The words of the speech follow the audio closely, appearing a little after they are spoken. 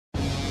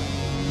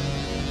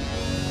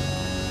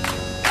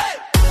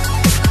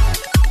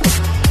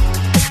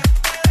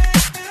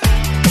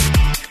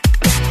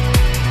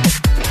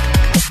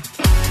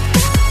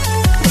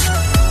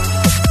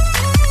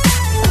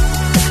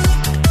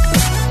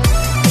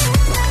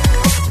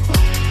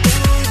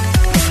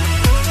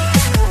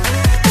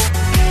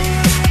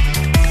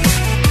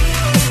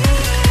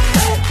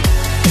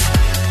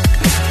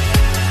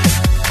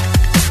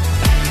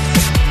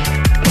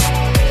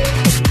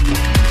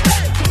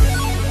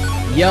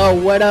Yo,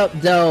 what up,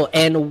 though?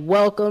 And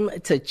welcome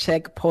to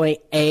Checkpoint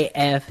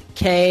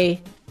AFK.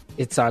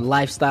 It's our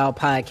lifestyle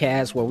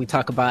podcast where we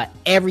talk about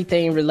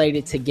everything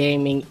related to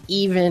gaming,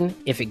 even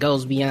if it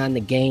goes beyond the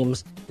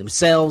games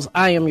themselves.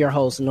 I am your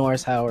host,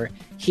 Norris Howard,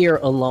 here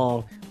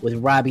along with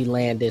Robbie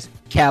Landis,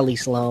 Callie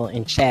Sloan,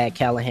 and Chad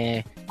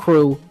Callahan.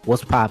 Crew,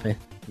 what's poppin'?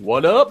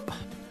 What up?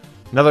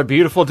 Another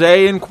beautiful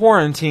day in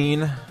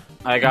quarantine.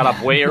 I got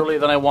up way earlier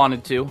than I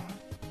wanted to.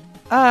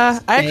 I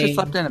actually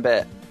slept in a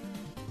bit.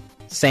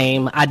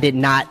 Same. I did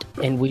not,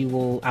 and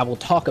I will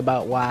talk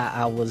about why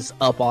I was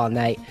up all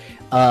night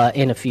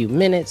in a few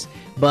minutes.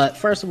 But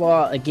first of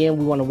all, again,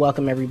 we want to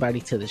welcome everybody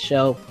to the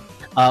show.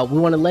 We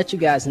want to let you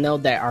guys know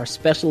that our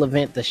special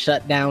event, the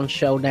Shutdown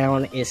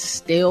Showdown, is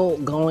still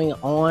going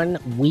on.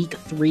 Week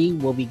 3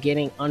 will be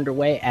getting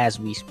underway as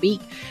we speak.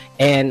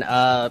 And,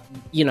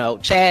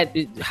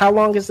 Chad, how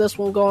long is this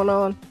one going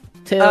on?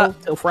 Till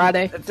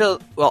Friday?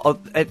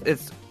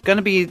 It's going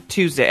to be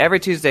Tuesday. Every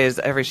Tuesday is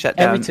every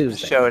Shutdown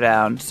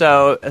Showdown.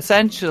 So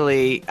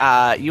essentially,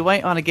 you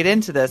might want to get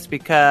into this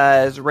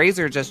because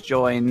Razer just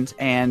joined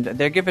and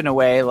they're giving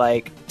away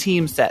like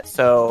team sets.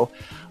 So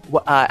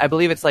I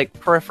believe it's like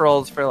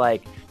peripherals for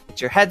like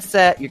it's your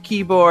headset, your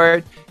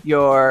keyboard,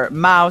 your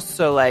mouse.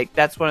 So like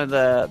that's one of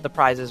the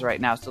prizes right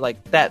now. So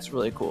like that's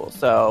really cool.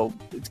 So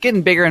it's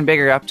getting bigger and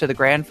bigger up to the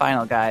grand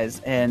final, guys.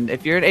 And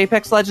if you're an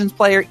Apex Legends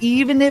player,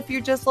 even if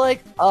you're just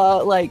like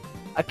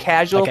a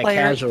casual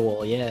player,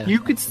 yeah, you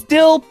could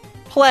still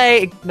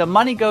play. The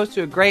money goes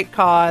to a great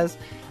cause.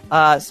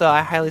 So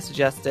I highly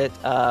suggest it.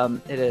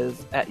 It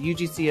is at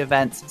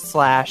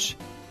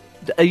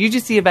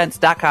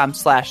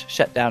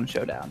UGCevents.com/shutdown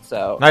showdown.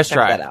 So nice check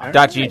try. that out.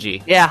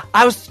 .gg. Yeah,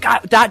 I was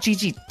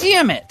 .gg.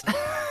 Damn it!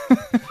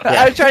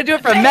 I was trying to do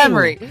it from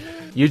memory.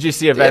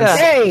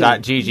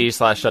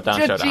 UGCevents.gg/shutdown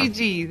showdown.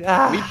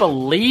 GG. We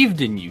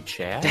believed in you,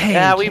 Chad.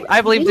 Yeah,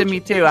 I believed in me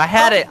too. I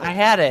had it.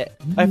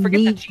 I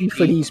forget need you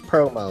for these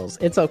promos.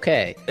 It's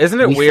okay. Isn't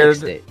it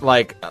weird? It.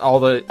 Like all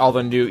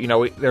the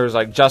new, there was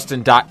like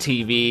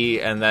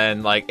Justin.tv, and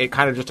then like it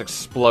kind of just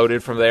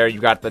exploded from there.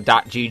 You got the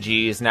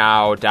 .ggs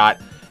now.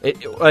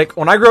 Like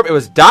when I grew up, it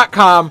was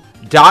 .com,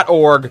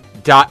 .org,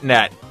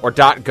 .net, or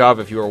 .gov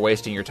if you were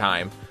wasting your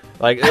time.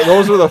 Like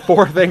those were the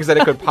 4 things that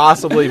it could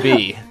possibly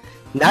be.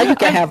 Now you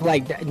can have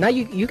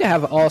you can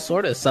have all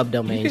sort of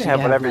subdomains. You can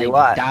have whatever you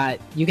want.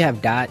 You can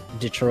have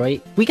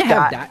 .Detroit. We can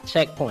have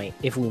 .checkpoint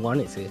if we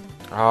wanted to.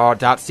 Oh,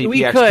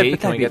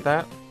 .cpxt. Can we get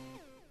that?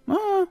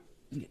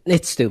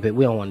 It's stupid.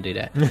 We don't want to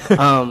do that.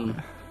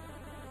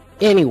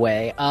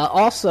 Anyway,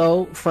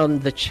 also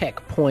from the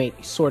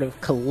Checkpoint sort of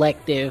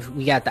collective,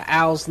 we got the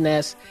Owl's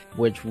Nest,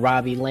 which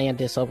Robbie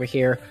Landis over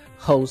here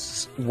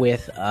hosts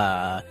with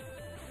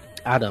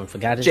I done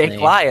forgot his name. Jake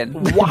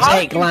Lyon.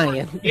 Jake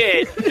Lyon.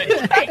 Yeah,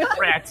 the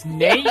rat's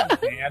name,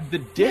 man. The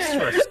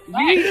disrespect.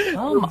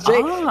 Come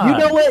on. You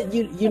know what?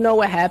 You know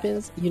what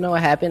happens? You know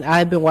what happened?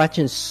 I've been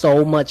watching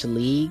so much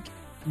League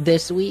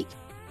this week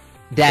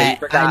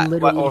that I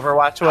literally what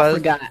Overwatch was. I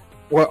forgot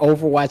where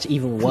Overwatch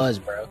even was,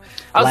 bro.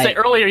 I was saying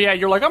earlier, yeah,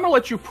 you're like, I'm gonna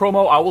let you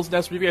promo Owl's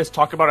Nest. You guys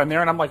talk about it in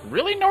there, and I'm like,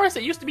 really, Norris?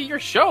 It used to be your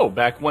show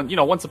back when,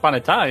 once upon a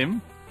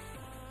time.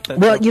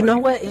 Well, you know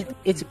what?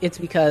 It's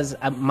because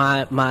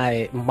my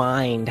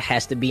mind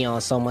has to be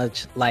on so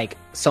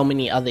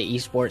many other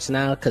esports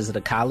now because of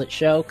the college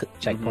show,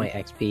 Checkpoint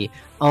XP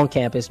on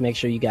campus. Make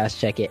sure you guys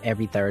check it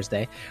every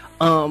Thursday.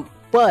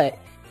 But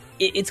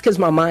it's because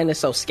my mind is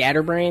so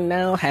scatterbrained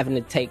now, having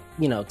to take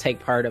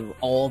part of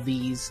all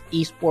these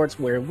esports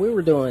where we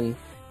were doing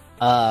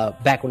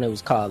back when it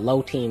was called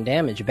low team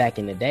damage back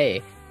in the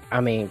day.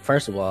 I mean,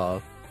 first of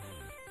all,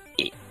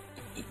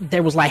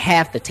 there was like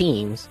half the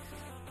teams.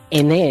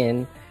 And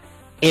then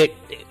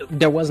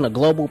there wasn't a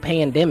global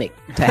pandemic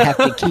to have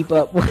to keep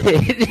up with,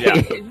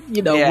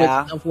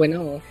 what stuff went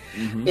on.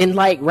 Mm-hmm. And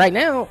like right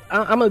now,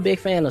 I'm a big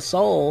fan of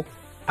Soul.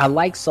 I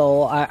like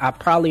Soul. I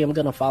probably am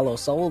going to follow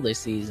Soul this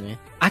season.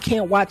 I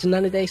can't watch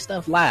none of their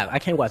stuff live. I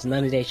can't watch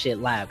none of their shit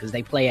live because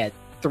they play at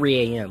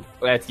 3 a.m.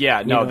 That's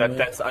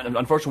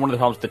unfortunately one of the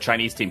problems with the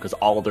Chinese team because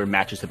all of their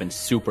matches have been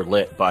super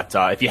lit. But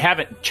if you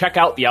haven't, check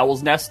out the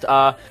Owl's Nest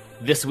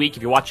this week.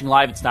 If you're watching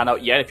live, it's not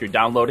out yet. If you're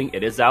downloading,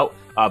 it is out.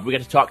 We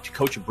got to talk to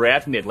Coach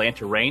Brad from the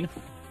Atlanta Reign.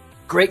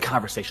 Great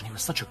conversation. He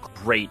was such a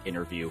great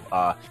interview.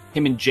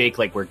 Him and Jake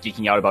were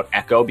geeking out about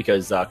Echo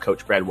because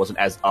Coach Brad wasn't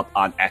as up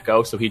on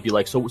Echo. So he'd be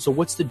like, so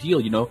what's the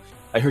deal?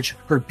 I heard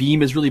her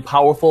beam is really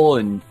powerful.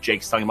 And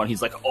Jake's talking about,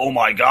 he's like, oh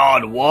my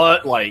God,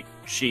 what? Like,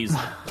 she's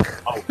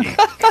OP.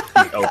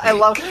 I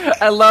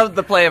love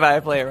the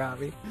play-by-play,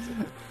 Robbie.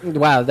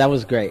 Wow, that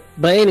was great.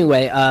 But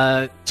anyway,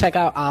 check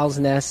out Owl's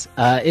Nest.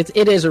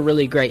 It is a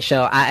really great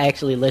show. I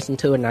actually listened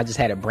to it and I just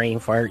had a brain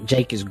fart.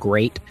 Jake is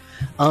great.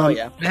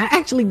 I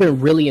actually been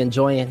really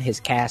enjoying his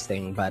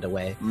casting, by the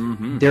way,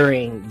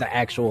 during the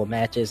actual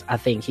matches. I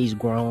think he's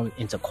grown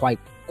into quite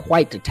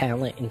the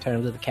talent in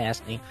terms of the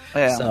casting.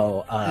 Yeah.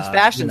 So his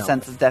fashion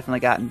sense has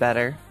definitely gotten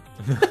better.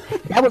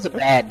 That was a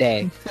bad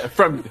day.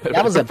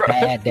 That was a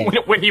bad day.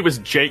 When he was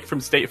Jake from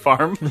State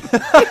Farm.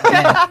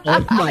 Yeah.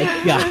 Oh my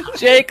God.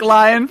 Jake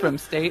Lyon from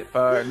State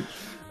Farm.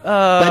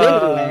 But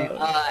anyway,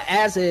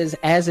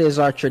 as is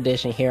our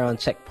tradition here on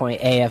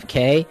Checkpoint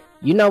AFK,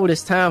 you know what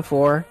it's time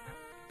for?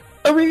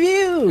 A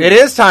review! It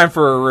is time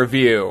for a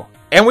review.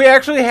 And we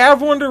actually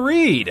have one to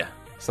read.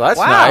 So that's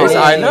nice. Yay.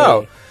 I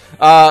know.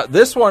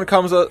 This one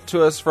comes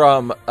to us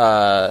from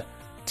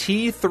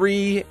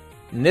T3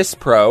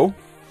 Nispro,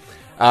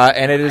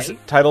 and it is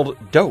titled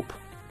Dope.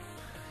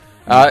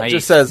 Nice. It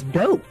just says,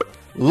 Dope.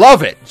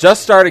 Love it.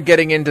 Just started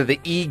getting into the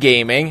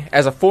e-gaming.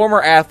 As a former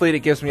athlete, it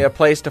gives me a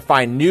place to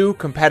find new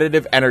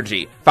competitive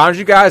energy. Found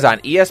you guys on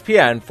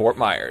ESPN Fort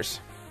Myers.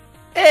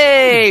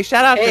 Hey,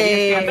 shout out to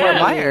ESPN Fort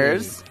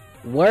Myers.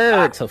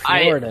 Word to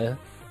Florida.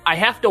 I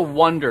have to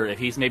wonder if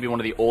he's maybe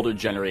one of the older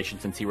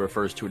generations since he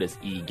refers to it as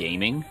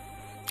e-gaming.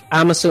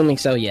 I'm assuming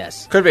so,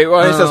 yes. Could be.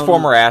 Well, he says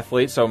former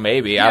athlete, so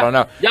maybe. Yeah. I don't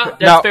know. Yeah,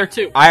 that's fair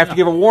too. I have to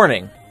give a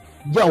warning.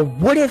 Yo,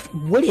 what if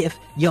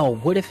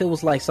it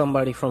was like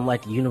somebody from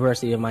like the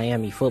University of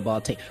Miami football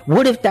team?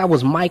 What if that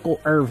was Michael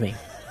Irving?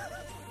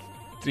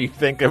 Do you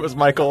think it was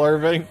Michael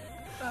Irving?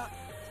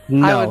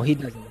 No, he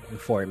doesn't live in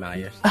Fort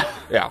Myers.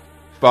 Yeah,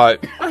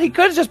 but well, he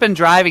could have just been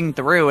driving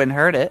through and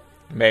heard it.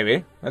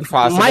 Maybe that's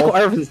possible. Michael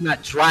Irvin's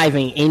not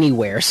driving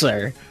anywhere,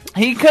 sir.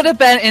 He could have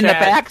been in the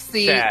back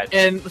seat,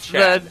 and the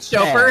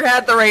chauffeur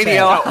had the radio.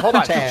 No, hold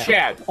on,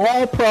 Chad.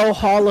 All-Pro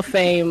Hall of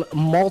Fame,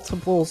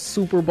 multiple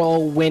Super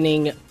Bowl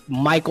winning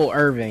Michael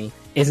Irving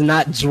is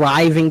not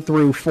driving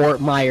through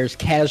Fort Myers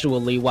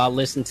casually while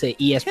listening to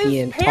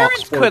ESPN His Talk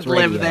Sports could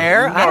Radio. live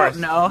there. I don't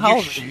know. How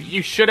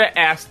you should have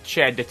asked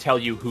Chad to tell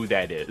you who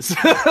that is.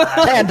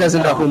 Chad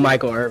doesn't know who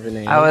Michael Irving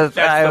is.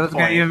 I was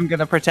even going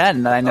to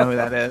pretend that I know who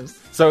that is.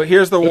 So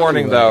here's the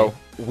warning, though.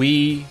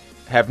 We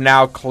have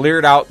now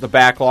cleared out the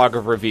backlog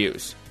of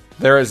reviews.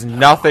 There is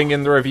nothing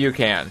in the review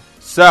can.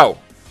 So,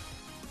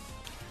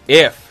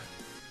 if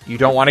you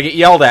don't want to get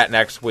yelled at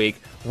next week,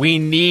 we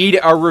need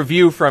a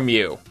review from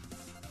you.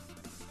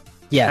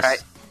 Yes.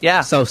 Right.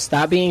 Yeah. So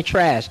stop being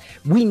trash.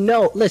 We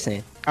know.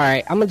 Listen. All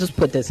right. I'm gonna just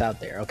put this out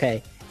there.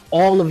 Okay.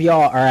 All of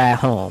y'all are at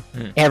home.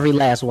 Every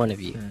last one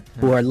of you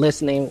who are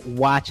listening,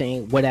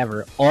 watching,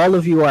 whatever. All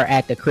of you are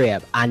at the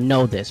crib. I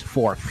know this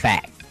for a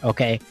fact.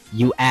 Okay.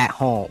 You at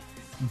home.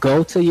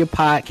 Go to your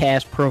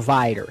podcast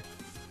provider.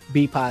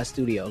 Bpod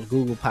Studios,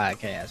 Google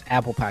Podcasts,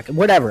 Apple Podcasts,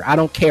 whatever. I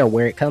don't care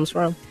where it comes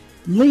from.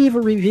 Leave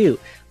a review.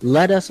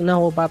 Let us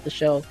know about the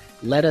show.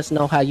 Let us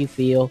know how you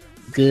feel.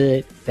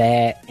 Good,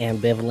 bad,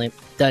 ambivalent.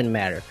 Doesn't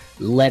matter.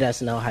 Let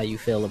us know how you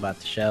feel about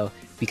the show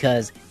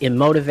because it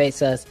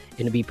motivates us.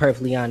 And to be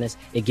perfectly honest,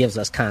 it gives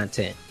us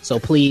content. So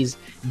please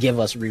give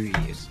us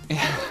reviews.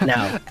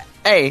 Now,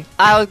 hey,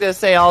 I was gonna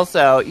say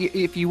also,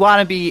 if you want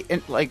to be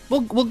like,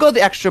 we'll go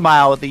the extra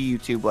mile with the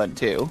YouTube one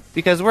too,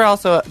 because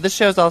this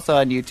show's also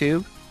on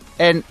YouTube,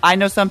 and I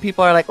know some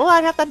people are like, well,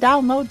 I'd have to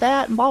download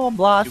that and blah blah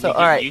blah. So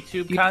all right,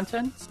 YouTube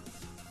content.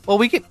 Well,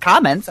 we get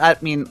comments. I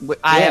mean,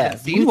 I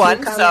haven't seen YouTube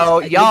one, comments, so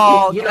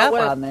y'all you get know up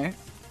what? on there.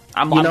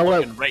 I'm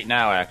looking right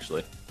now,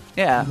 actually.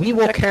 Yeah, we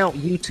will count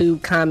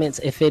YouTube comments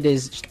if it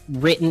is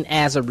written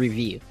as a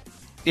review.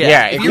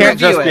 Yeah, it can't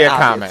just be a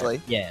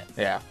comment.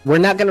 Yeah. We're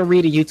not going to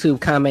read a YouTube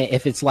comment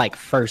if it's like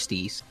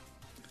firsties.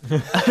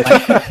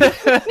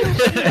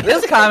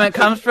 This comment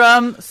comes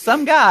from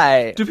some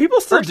guy. Do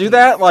people still do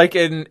that, like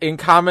in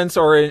comments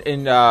or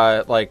in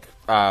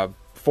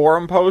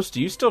forum posts? Do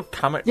you still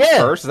comment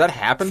first? Does that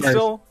happen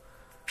still?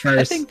 First.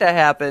 I think that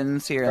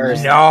happens here and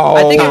there. No,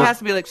 I think it has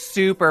to be like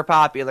super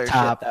popular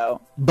shit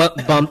though.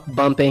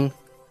 Bumping.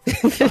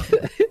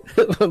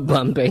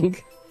 Bumping.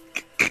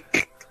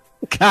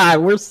 God,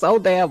 we're so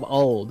damn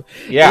old.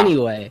 Yeah.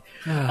 Anyway,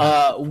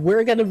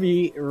 we're going to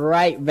be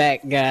right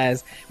back,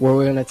 guys, where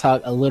we're going to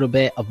talk a little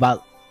bit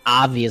about,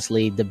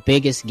 obviously, the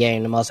biggest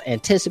game, the most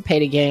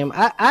anticipated game,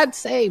 I'd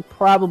say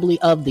probably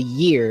of the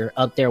year,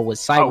 up there with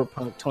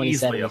Cyberpunk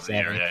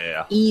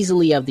 2077.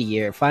 Easily of the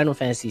year. Final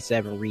Fantasy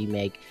VII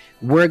Remake.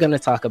 We're going to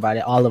talk about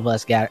it. All of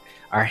us got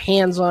our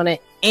hands on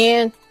it.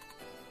 And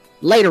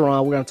later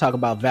on, we're going to talk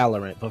about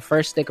Valorant. But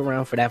first, stick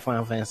around for that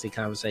Final Fantasy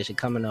conversation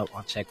coming up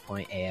on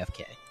Checkpoint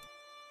AFK.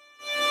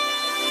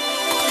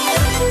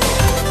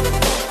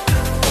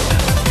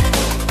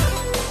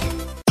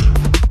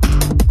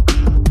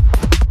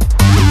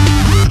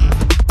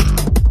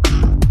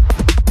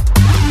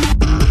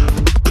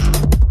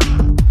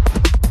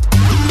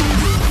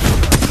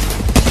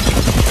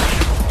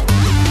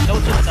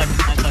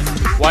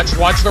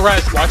 Watch the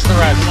rest.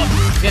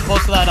 Get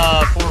close to that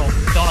portal.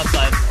 Donut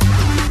side.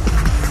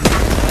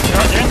 You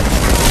right there?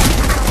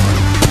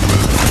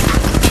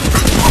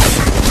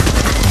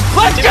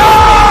 Let's go!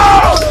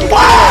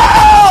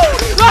 Wow!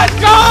 Let's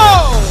go!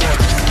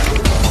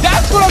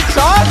 That's what I'm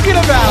talking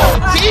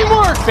about!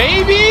 Teamwork,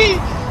 baby!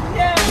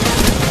 Yeah.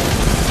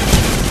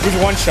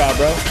 Here's one shot,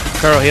 bro.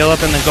 Carl, heal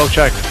up and then go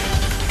check.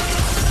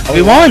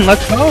 We won!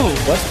 Let's go!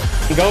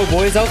 Let's go,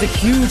 boys. That was a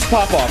huge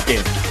pop-off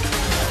game.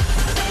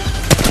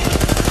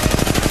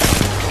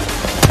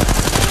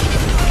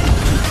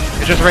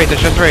 It's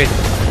just raid.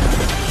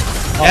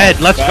 Ed,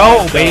 let's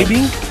go,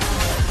 baby!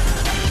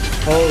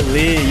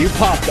 Holy, you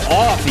popped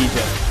off,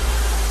 Egypt.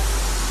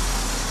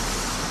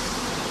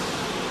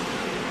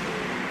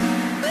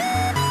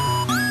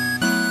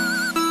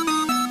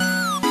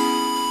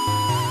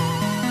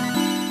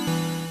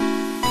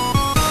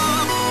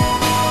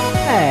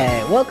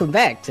 welcome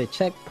back to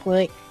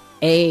Checkpoint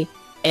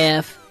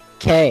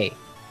AFK.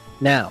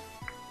 Now,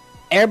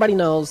 everybody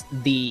knows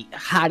the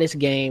hottest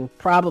game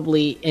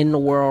probably in the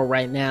world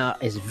right now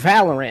is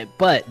Valorant,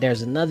 but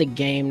there's another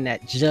game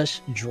that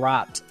just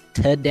dropped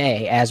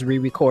today as we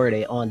record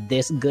it on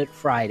this Good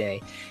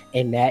Friday,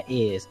 and that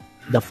is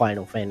the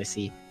Final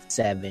Fantasy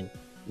VII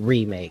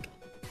Remake.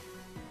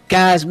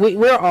 Guys,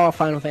 we're all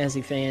Final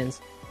Fantasy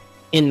fans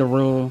in the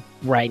room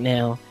right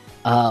now.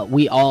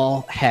 We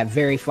all have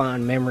very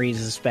fond memories,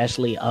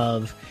 especially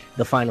of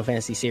the Final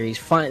Fantasy series.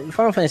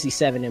 Final Fantasy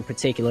VII in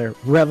particular,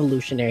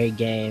 revolutionary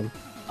game.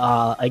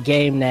 A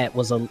game that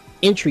was an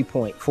entry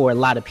point for a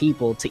lot of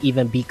people to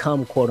even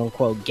become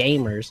quote-unquote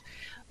gamers.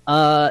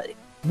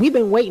 We've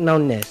been waiting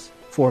on this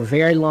for a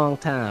very long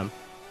time.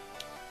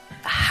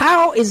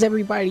 How is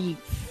everybody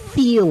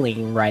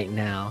feeling right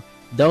now?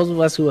 Those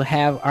of us who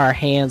have our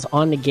hands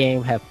on the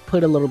game, have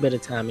put a little bit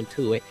of time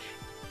into it.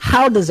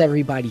 How does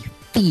everybody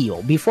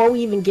feel? Before we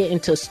even get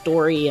into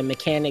story and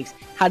mechanics,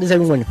 how does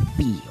everyone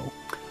feel?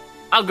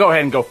 I'll go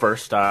ahead and go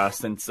first,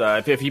 since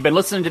if you've been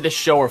listening to this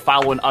show or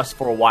following us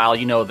for a while,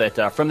 you know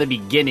that from the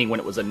beginning when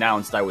it was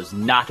announced, I was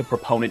not a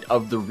proponent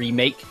of the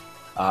remake.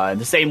 In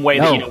the same way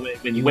that,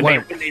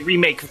 when they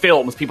remake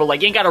films, people are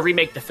like, you ain't got to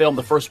remake the film,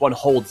 the first one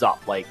holds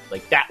up. Like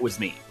that was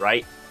me,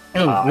 right?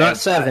 Not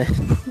 7.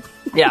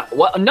 Yeah,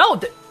 well, no,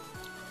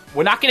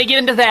 we're not going to get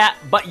into that,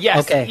 but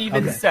yes,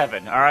 even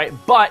 7, all right?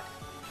 But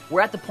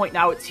we're at the point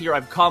now, it's here,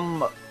 I've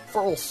come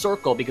full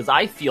circle, because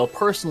I feel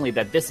personally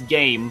that this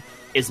game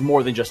is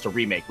more than just a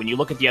remake. When you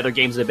look at the other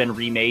games that have been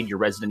remade, your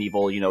Resident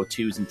Evil,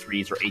 2s and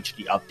 3s or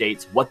HD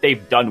updates, what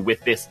they've done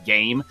with this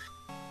game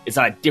is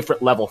on a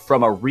different level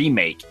from a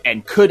remake,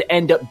 and could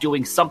end up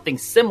doing something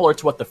similar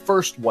to what the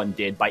first one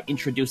did by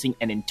introducing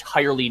an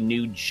entirely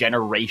new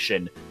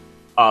generation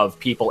of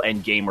people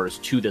and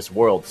gamers to this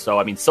world. So,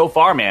 I mean, so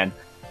far, man,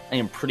 I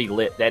am pretty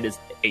lit. That is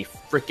a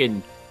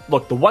freaking...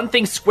 Look, the one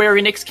thing Square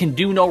Enix can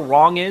do no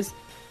wrong is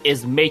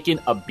making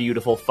a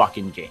beautiful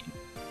fucking game.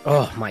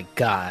 Oh my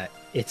god.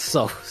 It's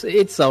so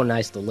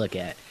nice to look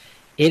at.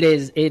 It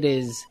is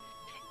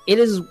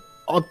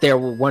up there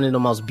with one of the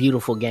most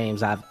beautiful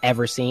games I've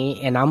ever seen,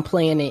 and I'm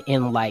playing it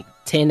in like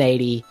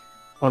 1080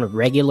 on a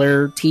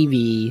regular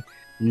TV,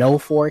 no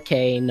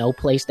 4K, no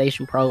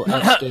PlayStation Pro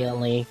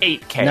upscaling,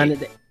 8K, none of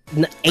that.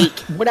 8,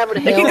 whatever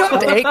the hell. You go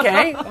to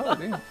 8K? Oh,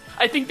 man.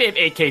 I think they have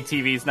 8K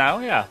TVs now.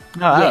 Yeah.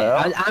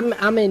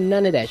 I'm in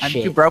none of that shit.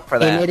 I'm too broke for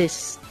that. And it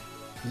is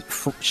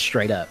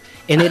straight up,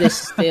 and it is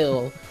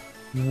still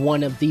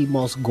one of the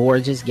most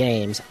gorgeous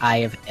games I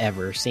have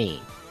ever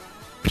seen.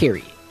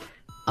 Period.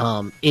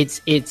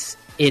 It's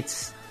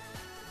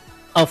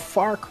a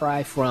far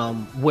cry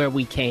from where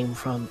we came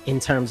from in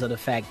terms of the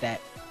fact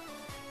that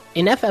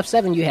in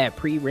FF7 you had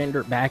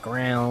pre-rendered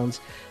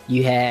backgrounds,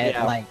 you had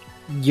like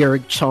your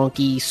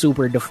chunky,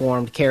 super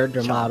deformed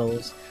character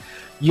models,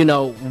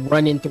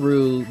 running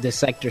through the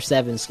Sector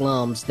 7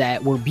 slums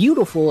that were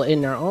beautiful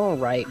in their own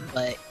right,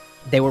 but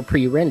they were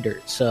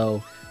pre-rendered.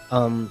 So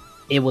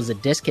it was a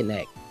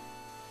disconnect.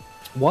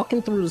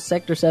 Walking through the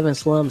Sector 7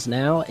 slums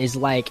now is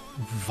like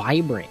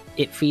vibrant.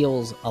 It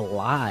feels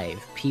alive.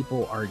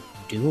 People are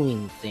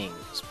doing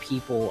things.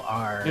 People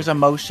are... There's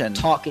emotion.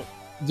 Talking.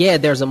 Yeah,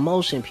 there's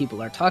emotion.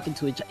 People are talking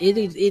to each other.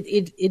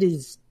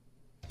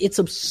 It's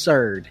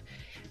absurd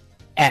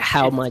at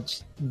how much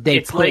they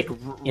it's put like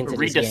into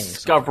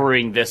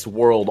rediscovering this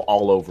world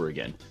all over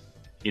again.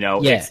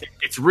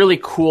 It's really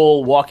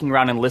cool walking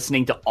around and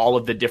listening to all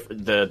of the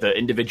different the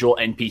individual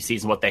NPCs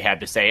and what they have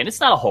to say, and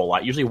it's not a whole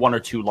lot, usually 1 or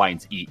 2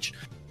 lines each.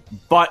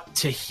 But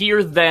to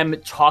hear them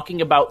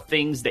talking about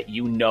things that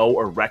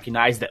or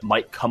recognize that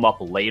might come up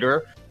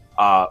later,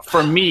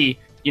 for me,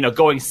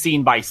 going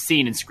scene by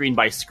scene and screen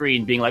by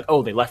screen, being like,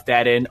 oh, they left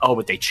that in, oh,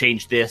 but they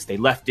changed this, they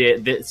left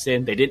this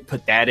in, they didn't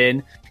put that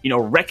in.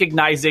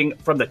 Recognizing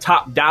from the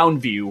top-down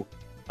view,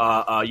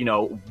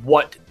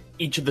 what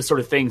each of the sort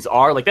of things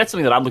are. Like, that's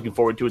something that I'm looking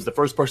forward to, is the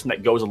first person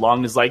that goes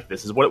along is like,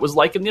 this is what it was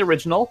like in the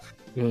original,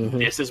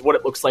 this is what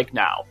it looks like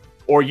now.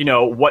 Or,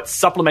 what's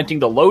supplementing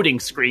the loading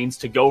screens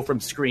to go from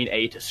screen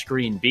A to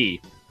screen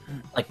B.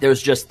 Like,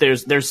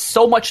 there's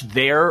so much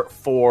there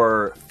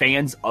for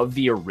fans of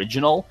the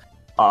original.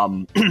 I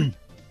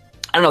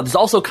don't know, there's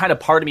also kind of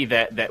part of me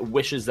that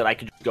wishes that I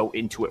could just go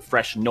into it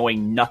fresh,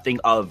 knowing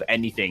nothing of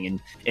anything,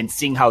 and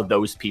seeing how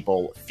those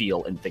people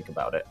feel and think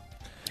about it.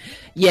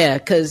 Yeah,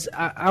 because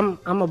I'm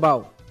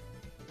about,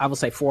 I would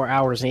say, 4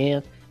 hours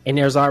in, and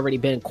there's already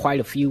been quite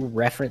a few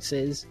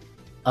references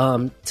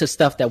to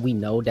stuff that we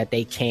know that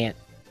they can't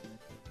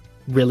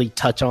really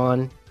touch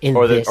on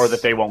or that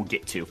they won't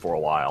get to for a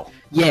while.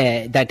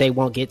 Yeah, that they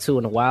won't get to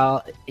in a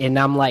while. And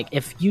I'm like,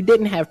 if you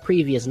didn't have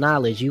previous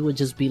knowledge, you would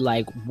just be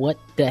like, what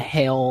the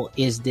hell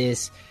is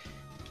this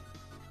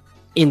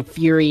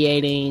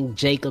infuriating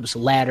Jacob's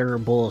Ladder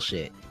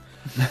bullshit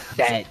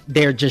that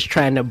they're just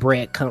trying to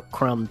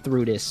breadcrumb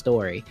through this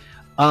story?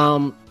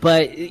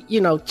 But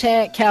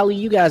Chad, Callie,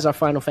 you guys are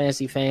Final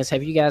Fantasy fans.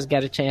 Have you guys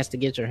got a chance to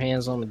get your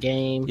hands on the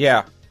game?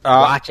 Yeah.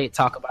 watch it,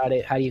 talk about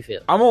it? How do you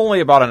feel? I'm only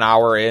about an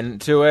hour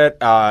into it,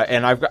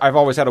 and I've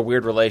always had a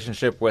weird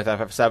relationship with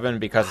FF7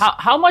 because...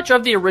 How much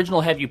of the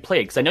original have you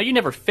played? Because I know you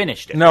never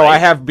finished it, No, right? I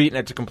have beaten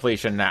it to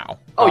completion now.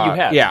 Oh, you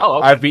have? Yeah, oh,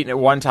 okay. I've beaten it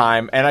one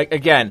time, and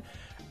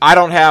I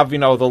don't have,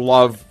 the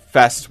love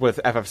fest with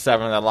FF7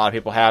 that a lot of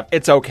people have.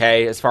 It's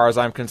okay, as far as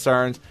I'm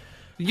concerned.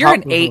 You're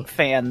an 8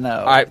 fan,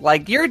 though.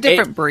 You're a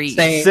different breed.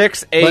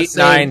 6, 8,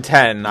 9,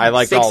 10. I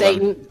liked all of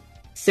them.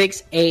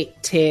 6,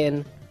 8,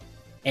 10,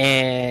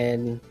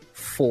 and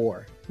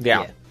 4.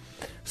 Yeah.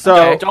 So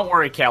okay, don't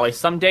worry, Callie.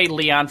 Someday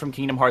Leon from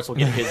Kingdom Hearts will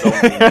get his own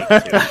remake,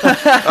 too.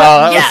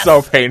 That was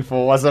so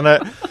painful, wasn't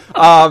it?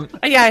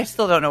 Yeah, I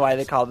still don't know why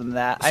they called him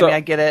that.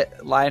 I get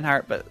it,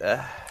 Lionheart,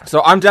 but... So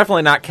I'm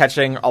definitely not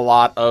catching a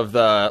lot of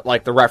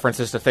the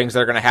references to things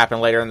that are going to happen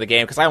later in the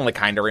game because I only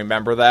kind of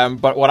remember them.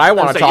 But what I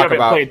want to talk about...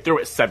 You haven't played through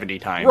it 70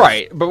 times.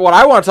 Right, but what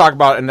I want to talk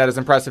about, and that is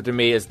impressive to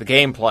me, is the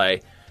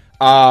gameplay.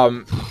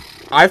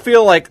 I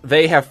feel like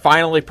they have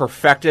finally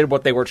perfected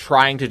what they were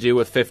trying to do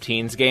with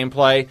 15's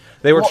gameplay.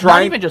 They were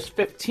trying... Not even just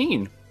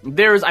 15.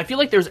 I feel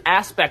like there's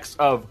aspects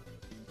of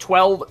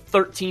 12,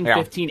 13,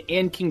 15,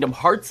 and Kingdom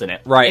Hearts in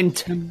it. Right. And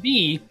to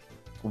me...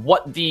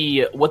 What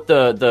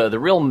the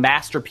real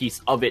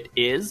masterpiece of it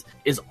is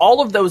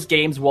all of those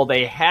games, while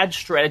they had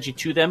strategy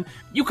to them,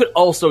 you could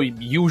also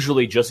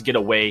usually just get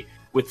away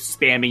with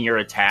spamming your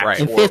attacks. Right.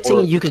 In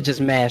 15, you could just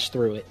mash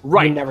through it.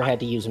 Right. You never had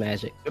to use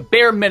magic.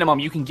 Bare minimum,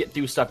 you can get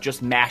through stuff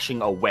just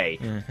mashing away.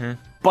 Mm-hmm.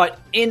 But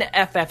in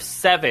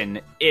FF7,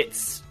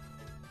 it's...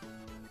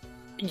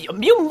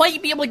 You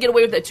might be able to get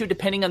away with that too,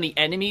 depending on the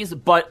enemies,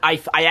 but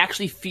I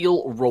actually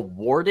feel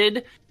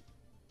rewarded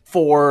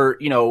for,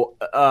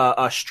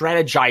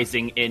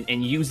 strategizing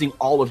and using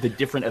all of the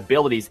different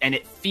abilities. And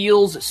it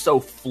feels so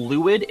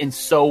fluid and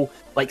so,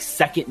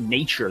 second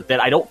nature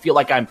that I don't feel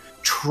like I'm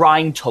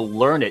trying to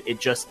learn it. It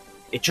just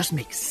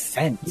makes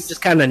sense. You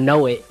just kind of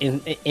know it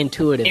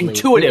intuitively.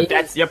 Intuitive.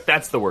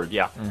 That's the word.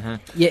 Yeah. Mm-hmm.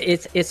 Yeah,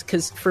 it's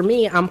because for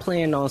me, I'm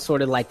playing on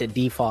sort of like the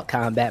default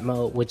combat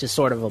mode, which is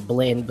sort of a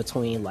blend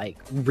between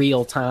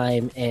real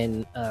time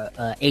and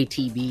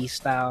ATB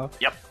style.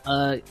 Yep.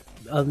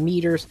 Of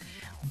meters.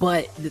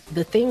 But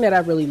the thing that I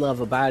really love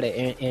about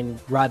it, and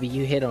Robbie,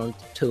 you hit on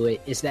to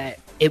it, is that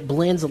it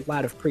blends a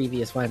lot of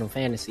previous Final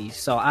Fantasies.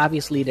 So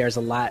obviously there's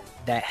a lot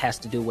that has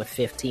to do with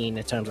 15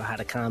 in terms of how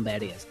the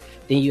combat is.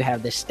 Then you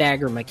have the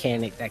stagger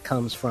mechanic that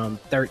comes from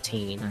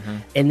 13. Mm-hmm.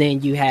 And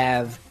then you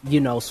have,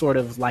 sort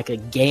of like a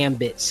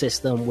gambit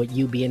system with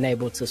you being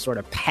able to sort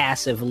of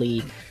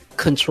passively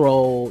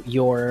control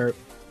your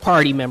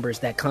party members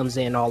that comes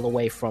in all the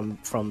way from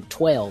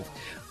 12.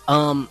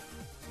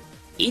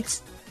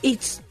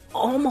 It's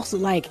almost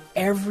like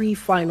every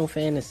Final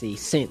Fantasy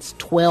since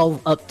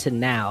 12 up to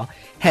now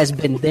has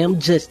been them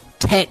just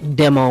tech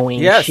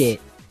demoing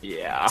shit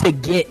to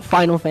get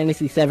Final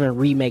Fantasy VII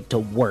Remake to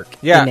work.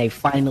 And they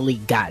finally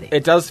got it.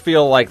 It does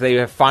feel like they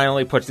have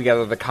finally put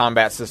together the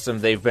combat system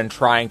they've been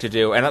trying to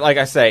do. And like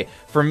I say,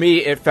 for me,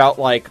 it felt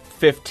like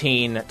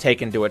 15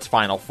 taken to its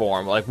final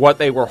form. Like what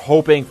they were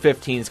hoping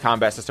 15's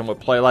combat system would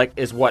play like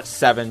is what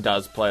 7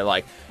 does play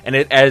like. And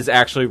it is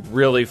actually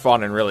really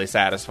fun and really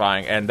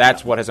satisfying. And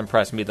that's what has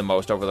impressed me the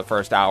most over the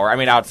first hour. I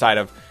mean, outside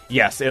of,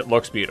 yes, it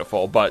looks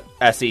beautiful, but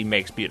SE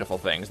makes beautiful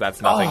things.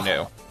 That's nothing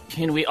new.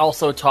 Can we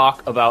also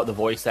talk about the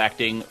voice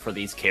acting for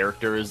these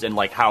characters and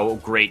how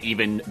great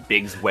even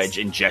Biggs, Wedge,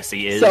 and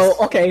Jesse is? So,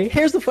 okay,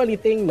 here's the funny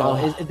thing though,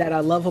 is that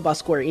I love about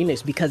Square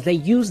Enix, because they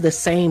use the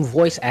same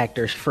voice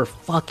actors for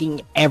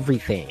fucking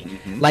everything.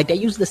 Mm-hmm. They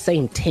use the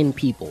same 10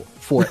 people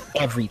for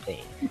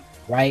everything,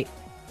 right?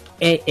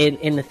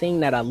 And the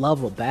thing that I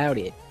love about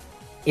it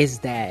is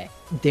that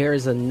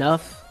there's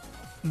enough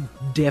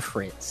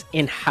difference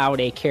in how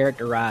they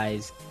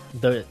characterize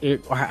or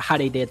how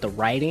they did the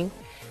writing,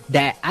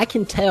 that I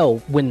can tell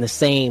when the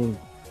same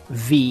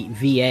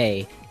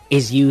VA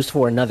is used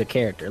for another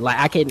character.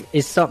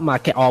 It's something I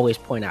can always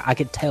point out. I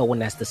can tell when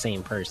that's the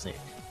same person.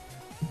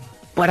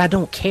 But I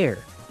don't care,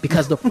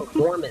 because the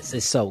performance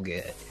is so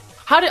good.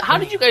 How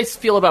did you guys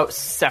feel about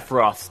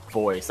Sephiroth's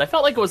voice? I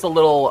felt like it was a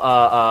little,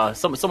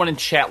 someone in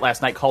chat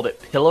last night called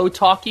it pillow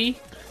talky.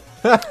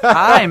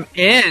 I'm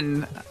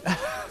in.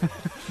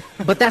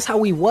 But that's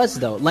how he was,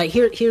 though.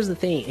 Here's the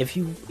thing. If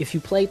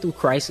you play through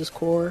Crisis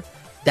Core,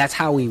 that's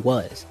how he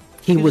was.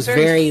 He was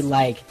very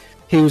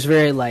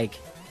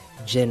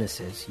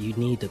Genesis, you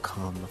need to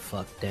calm the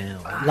fuck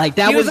down.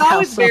 That was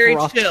how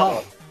Sephiroth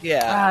talked.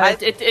 Yeah.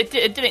 It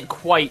didn't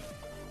quite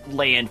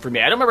land for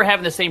me. I don't remember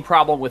having the same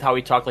problem with how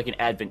he talked like in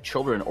Advent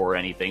Children or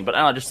anything, but I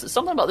don't know, just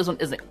something about this one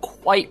isn't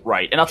quite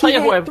right. And I'll tell you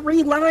who I've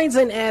 3 lines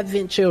in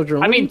Advent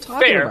Children. What are you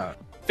talking about?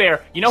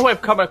 Fair. You know who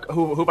I've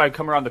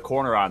come around the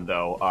corner on,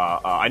 though?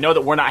 I know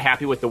that we're not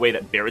happy with the way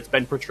that Barrett's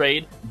been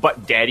portrayed,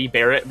 but Daddy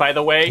Barrett, by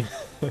the way,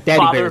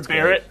 Father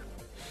Barrett,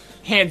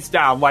 hands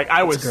down,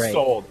 I was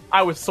sold.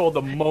 I was sold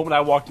the moment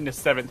I walked into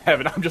 7th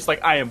Heaven. I'm just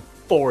I am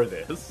for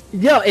this.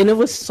 Yeah, and it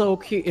was so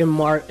cute. And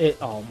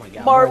oh my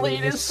god,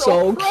 Marlene is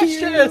so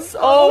precious.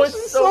 Oh,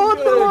 it's so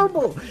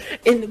adorable.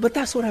 But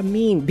that's what I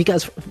mean,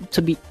 because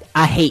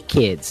I hate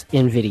kids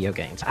in video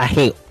games. I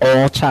hate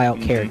all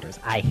child characters.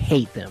 I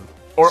hate them.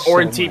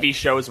 Or in TV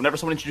shows. Whenever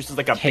someone introduces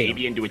like a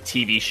baby into a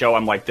TV show,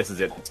 I'm like, this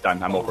is it. It's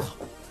done. I'm over.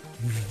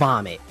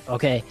 Vomit.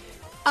 Okay,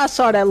 I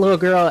saw that little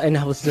girl and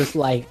I was just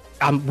like,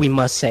 we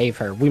must save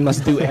her. We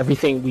must do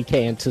everything we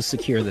can to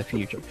secure the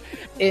future.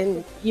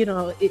 And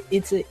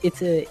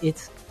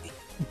it's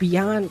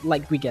beyond,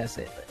 like we guessed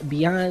it,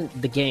 beyond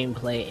the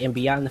gameplay and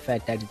beyond the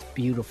fact that it's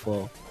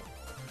beautiful,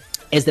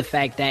 is the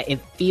fact that it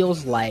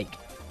feels like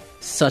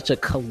such a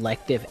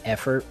collective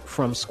effort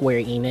from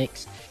Square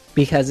Enix,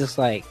 because it's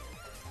like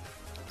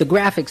the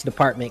graphics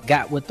department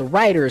got with the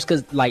writers,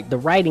 because like the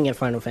writing in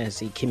Final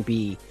Fantasy can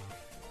be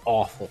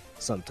awful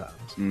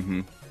sometimes.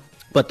 Mm-hmm.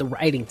 But the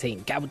writing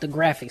team got with the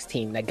graphics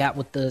team, that got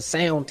with the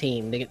sound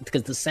team,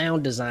 because the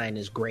sound design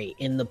is great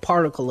and the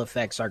particle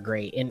effects are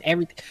great and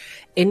everything.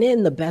 And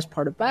then the best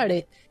part about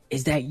it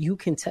is that you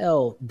can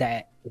tell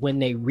that when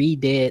they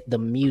redid the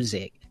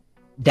music,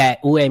 that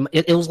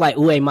it was like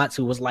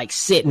Uematsu was like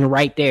sitting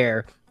right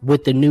there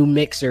with the new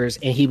mixers,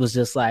 and he was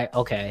just like,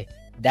 okay,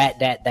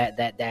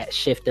 that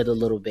shifted a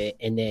little bit,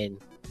 and then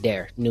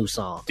new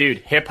song. Dude,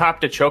 hip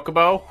hop to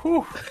Chocobo.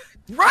 Whew.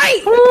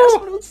 Right, that's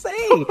what I'm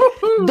saying.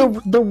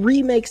 The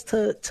remakes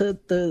to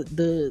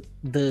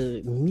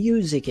the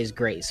music is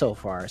great so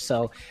far.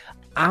 So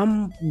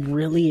I'm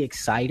really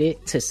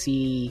excited to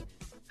see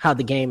how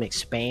the game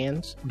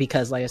expands,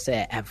 because like I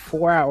said, at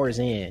 4 hours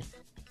in,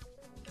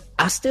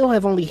 I still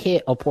have only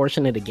hit a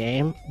portion of the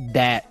game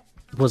that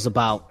was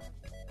about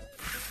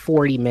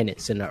 40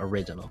 minutes in the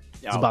original.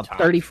 It's about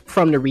 30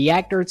 from the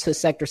reactor to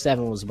Sector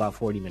 7 was about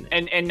 40 minutes.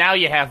 And now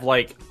you have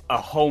like a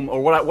home,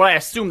 or what I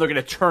assume they're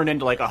going to turn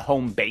into like a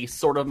home base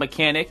sort of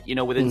mechanic,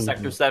 within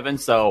Sector 7.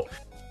 So,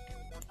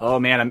 oh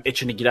man, I'm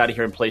itching to get out of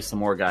here and play some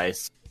more,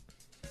 guys.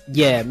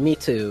 Yeah, me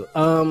too.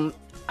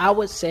 I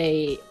would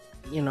say,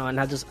 and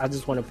I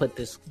just want to put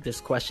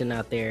this question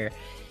out there.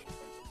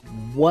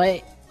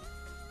 What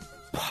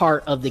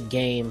part of the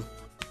game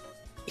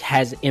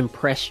has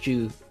impressed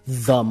you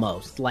the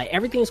most? Like,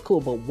 everything's cool,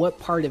 but what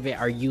part of it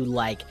are you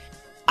like,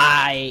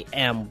 I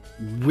am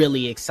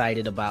really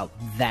excited about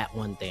that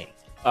one thing?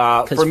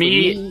 For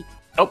me,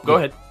 go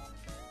ahead.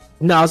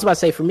 No, I was about to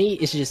say, for me,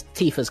 it's just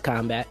Tifa's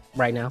combat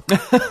right now.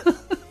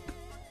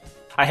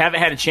 I haven't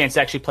had a chance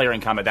to actually play her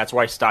in combat. That's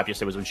where I stopped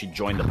yesterday, was when she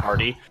joined the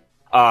party.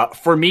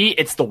 For me,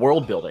 it's the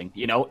world building.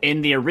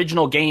 In the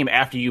original game,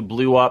 after you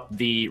blew up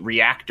the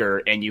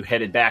reactor and you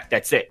headed back,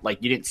 that's it.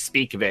 Like, you didn't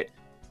speak of it.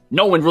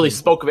 No one really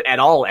spoke of it at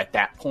all at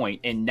that point.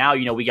 And now,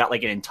 we got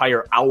like an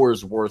entire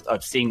hour's worth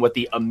of seeing what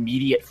the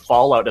immediate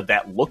fallout of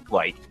that looked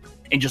like,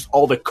 and just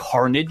all the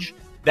carnage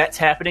that's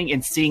happening,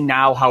 and seeing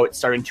now how it's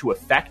starting to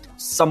affect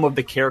some of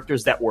the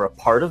characters that were a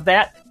part of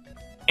that.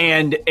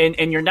 And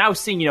you're now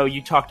seeing,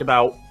 you talked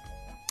about,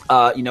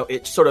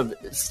 it's sort of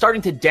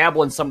starting to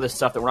dabble in some of the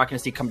stuff that we're not going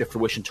to see come to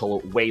fruition until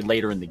way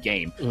later in the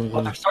game. Mm-hmm.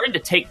 But they're starting to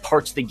take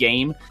parts of the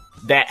game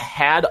that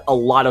had a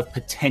lot of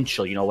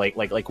potential,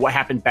 like what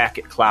happened back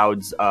at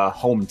Cloud's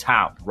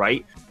hometown,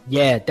 right?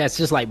 Yeah, that's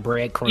just like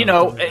breadcrumbs.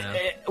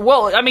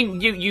 Well, I mean,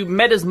 you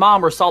met his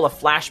mom or saw a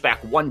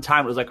flashback one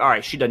time. It was like, all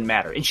right, she doesn't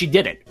matter. And she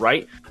didn't,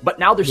 right? But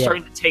now they're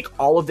starting to take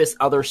all of this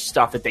other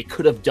stuff that they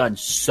could have done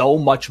so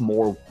much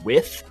more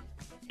with,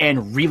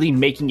 and really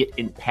making it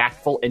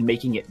impactful and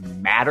making it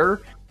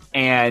matter.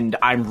 And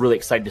I'm really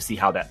excited to see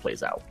how that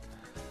plays out.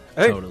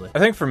 I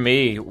think for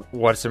me,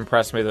 what's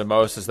impressed me the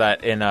most is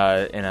that in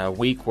a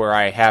week where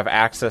I have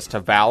access to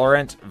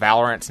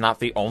Valorant's not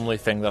the only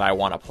thing that I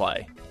want to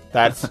play.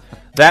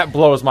 That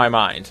blows my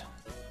mind.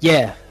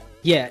 Yeah.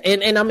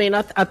 And I mean,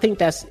 I think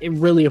that's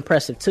really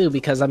impressive too,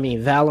 because I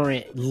mean,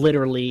 Valorant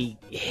literally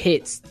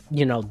hits,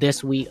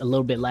 this week, a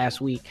little bit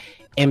last week,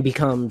 and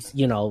becomes,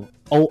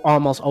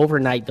 almost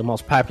overnight the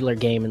most popular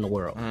game in the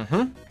world.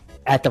 Mm-hmm.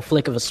 At the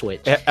flick of a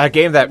switch. A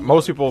game that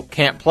most people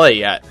can't play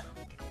yet.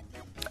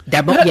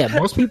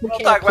 Most people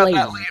can't play.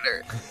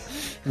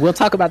 We'll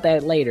talk about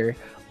that later.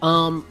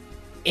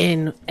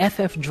 And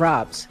FF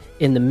drops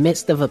in the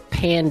midst of a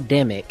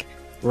pandemic,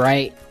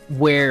 right,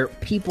 where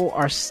people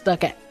are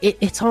stuck at it.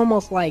 It's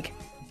almost like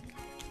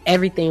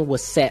everything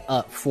was set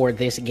up for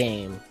this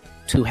game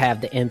to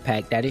have the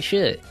impact that it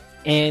should.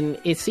 And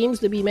it seems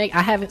to be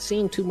I haven't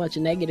seen too much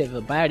negative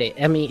about it.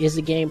 I mean, is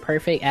the game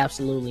perfect?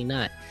 Absolutely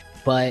not.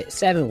 But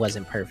 7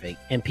 wasn't perfect,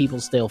 and people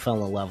still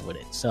fell in love with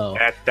it. So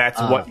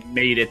that's what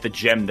made it the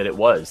gem that it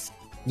was.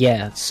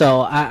 Yeah,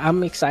 so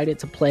I'm excited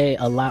to play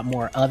a lot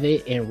more of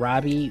it. And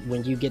Robbie,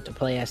 when you get to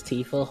play as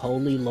Tifa,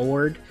 holy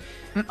lord,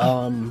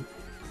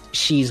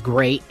 she's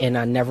great, and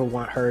I never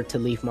want her to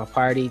leave my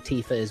party.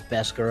 Tifa is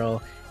best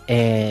girl,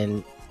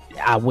 and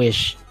I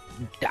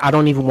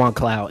don't even want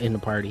Cloud in the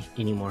party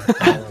anymore.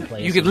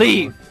 You could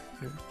leave.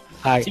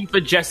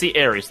 Tifa,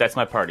 Jesse, Ares, that's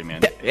my party,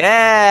 man.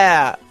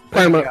 Yeah.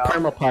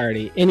 Perma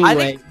party.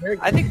 Anyway,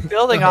 I think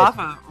building off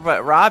of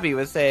what Robbie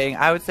was saying,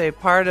 I would say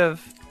part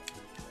of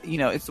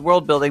it's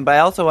world building, but I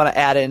also want to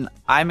add in,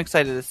 I'm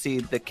excited to see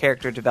the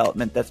character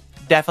development that's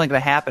definitely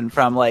going to happen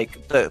from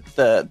like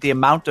the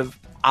amount of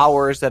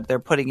hours that they're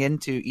putting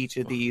into each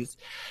of these.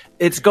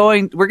 We're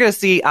going to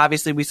see,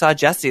 obviously we saw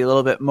Jesse a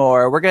little bit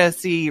more. We're going to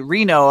see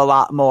Reno a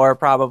lot more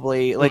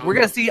probably. Like we're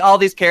going to see all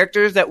these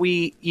characters that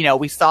we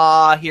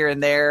saw here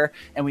and there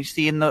and we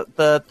see in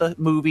the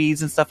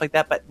movies and stuff like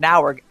that. But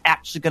now we're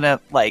actually going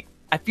to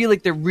I feel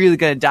like they're really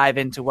going to dive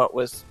into what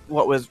was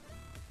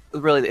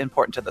really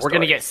important to the story. We're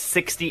going to get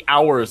 60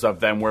 hours of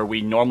them where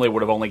we normally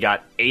would have only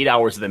got 8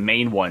 hours of the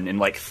main one and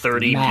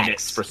 30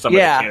 minutes for some of the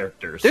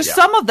characters. There's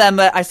some of them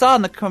that I saw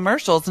in the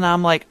commercials and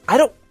I'm like, I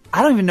don't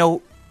even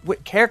know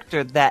what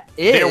character that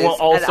is. There will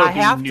also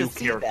be new to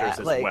characters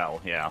as well.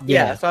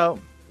 Yeah. So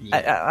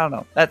I don't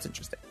know. That's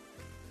interesting.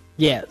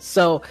 Yeah.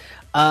 So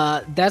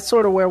that's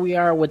sort of where we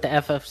are with the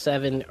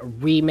FF7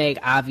 remake.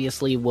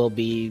 Obviously, we'll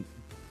be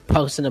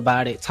posting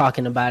about it,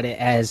 talking about it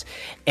as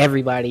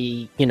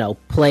everybody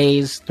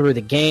plays through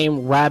the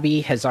game.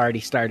 Robbie has already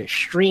started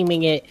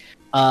streaming it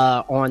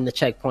on the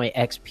Checkpoint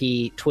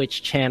XP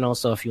Twitch channel.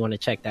 So if you want to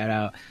check that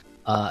out,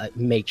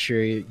 make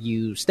sure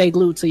you stay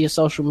glued to your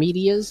social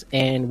medias,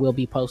 and we'll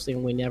be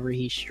posting whenever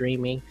he's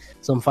streaming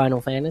some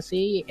Final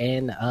Fantasy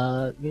and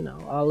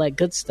all that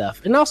good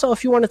stuff. And also,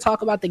 if you want to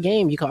talk about the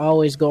game, you can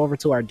always go over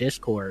to our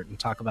Discord and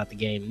talk about the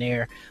game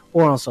there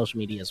or on social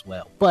media as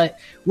well. But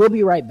we'll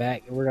be right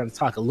back, and we're going to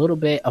talk a little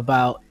bit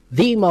about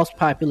the most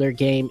popular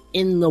game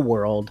in the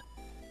world,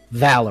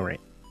 Valorant.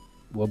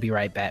 We'll be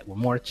right back with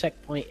more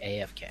Checkpoint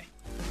AFK.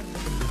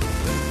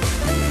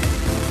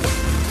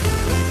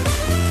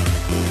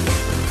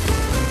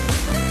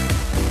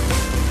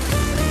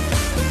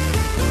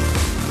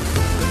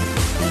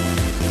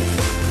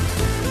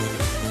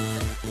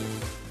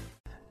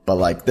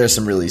 But there's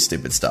some really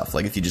stupid stuff.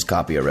 If you just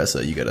copy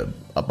Orisa, you get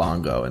a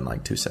bongo in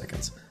 2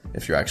 seconds.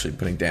 If you're actually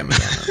putting damage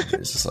on them,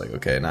 it's just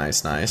okay,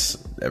 nice.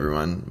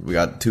 Everyone, we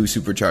got 2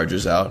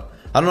 superchargers out.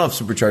 I don't know if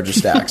supercharger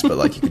stacks,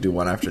 but you could do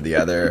one after the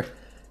other.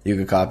 You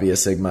could copy a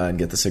Sigma and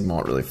get the Sigma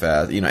out really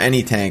fast.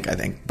 Any tank, I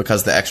think,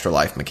 because the extra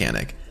life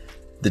mechanic,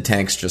 the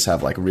tanks just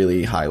have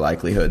really high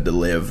likelihood to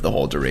live the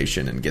whole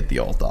duration and get the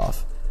ult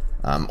off.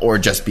 Or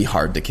just be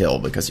hard to kill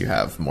because you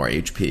have more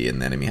HP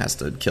and the enemy has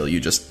to kill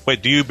you.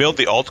 Wait, do you build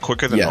the ult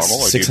quicker than normal?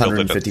 Yes,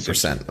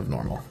 650% of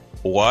normal.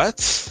 What?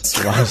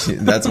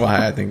 That's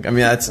why I think.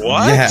 That's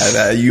what?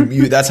 Yeah.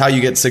 You that's how you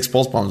get 6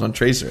 pulse bombs on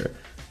Tracer,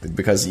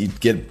 because you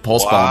get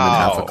pulse bomb in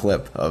half a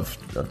clip of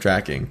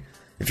tracking.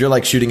 If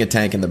you're shooting a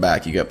tank in the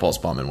back, you get pulse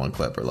bomb in 1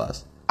 clip or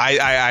less. I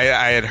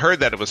had heard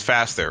that it was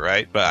faster,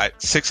 right? But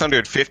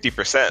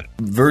 650%.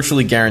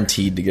 Virtually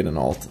guaranteed to get an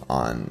ult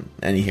on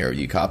any hero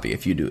you copy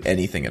if you do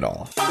anything at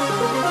all.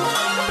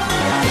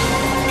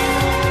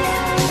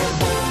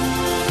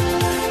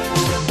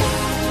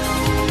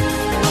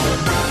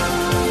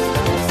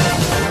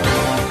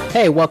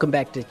 Hey, welcome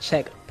back to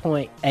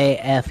Checkpoint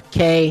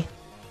AFK.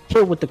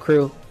 Here with the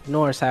crew,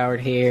 Norris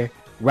Howard here,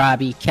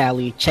 Robbie,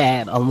 Callie,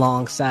 Chad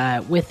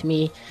alongside with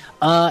me.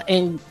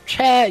 And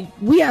Chad,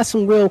 we got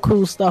some real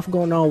cool stuff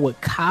going on with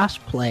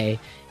cosplay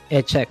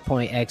at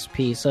Checkpoint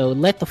XP. So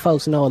let the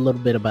folks know a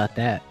little bit about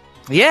that.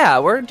 Yeah,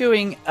 we're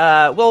doing,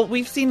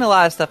 we've seen a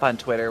lot of stuff on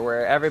Twitter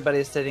where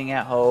everybody's sitting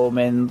at home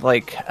and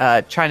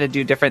trying to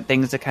do different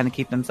things to kind of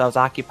keep themselves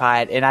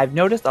occupied. And I've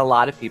noticed a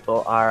lot of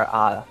people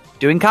are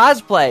doing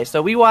cosplay.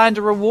 So we wanted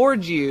to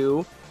reward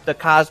you, the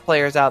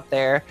cosplayers out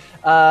there,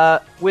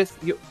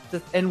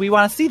 and we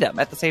want to see them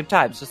at the same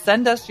time. So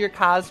send us your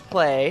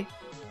cosplay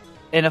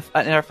in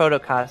our photo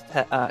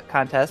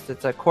contest.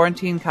 It's a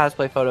quarantine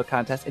cosplay photo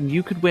contest, and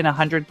you could win a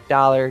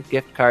 $100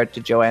 gift card to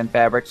Joanne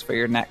Fabrics for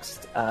your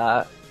next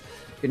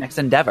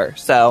endeavor.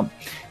 So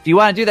if you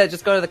want to do that,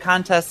 just go to the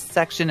contest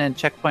section in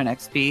Checkpoint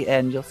XP,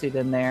 and you'll see it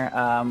in there.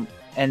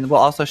 And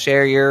we'll also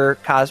share your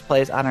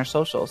cosplays on our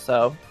socials.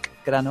 So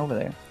get on over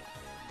there.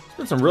 There's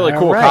been some really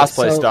cool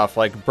cosplay stuff.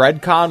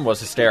 BreadCon was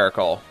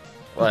hysterical.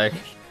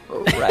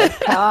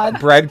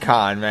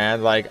 Breadcon,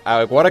 man.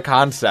 What a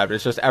concept.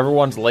 It's just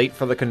everyone's late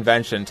for the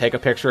convention. Take a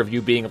picture of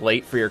you being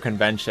late for your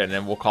convention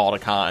and we'll call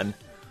it a con.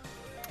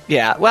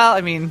 Yeah, well,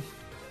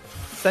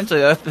 essentially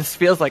this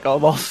feels like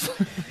almost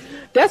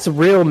That's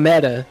real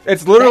meta.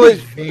 It's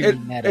literally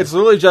it's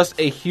literally just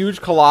a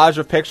huge collage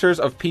of pictures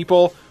of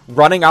people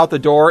running out the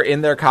door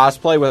in their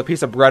cosplay with a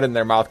piece of bread in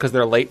their mouth because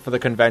they're late for the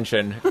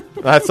convention.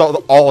 That's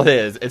all it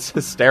is. It's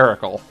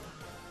hysterical.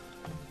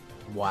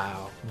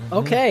 Wow.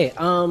 Okay.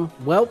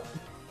 Well,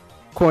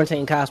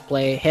 quarantine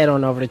cosplay, head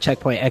on over to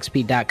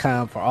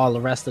checkpointxp.com for all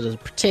the rest of the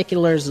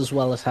particulars as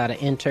well as how to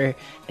enter.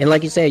 And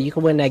like you said, you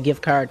can win that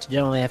gift card to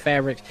Joanne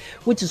Fabrics,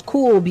 which is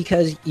cool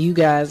because you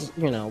guys,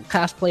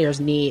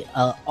 cosplayers need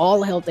all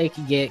the help they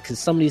can get because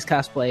some of these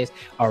cosplays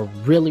are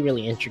really,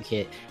 really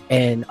intricate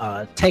and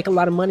take a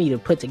lot of money to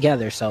put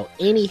together. So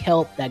any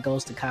help that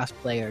goes to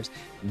cosplayers,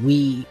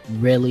 we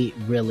really,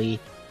 really,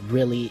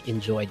 really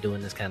enjoy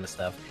doing this kind of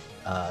stuff.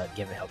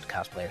 Giving help to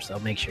cosplayers, so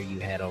make sure you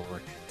head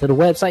over to the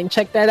website and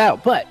check that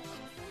out. But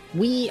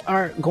we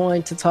are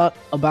going to talk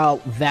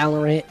about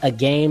Valorant, a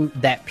game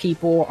that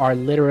people are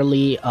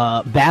literally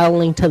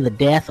battling to the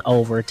death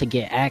over to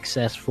get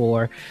access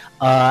for.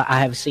 I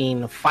have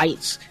seen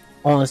fights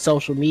on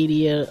social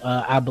media.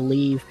 I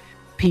believe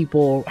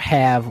people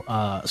have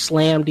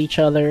slammed each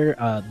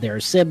other, their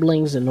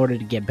siblings, in order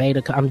to get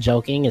beta. I'm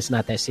joking. It's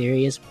not that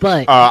serious.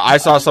 But I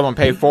saw someone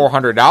pay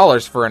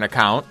 $400 for an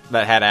account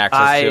that had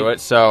access to it.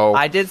 So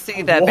I did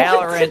see that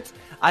Valorant.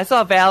 I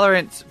saw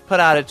Valorant put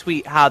out a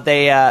tweet how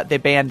they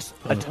banned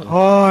a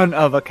ton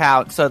of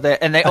accounts,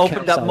 they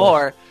opened up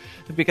more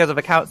because of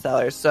account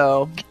sellers.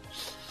 So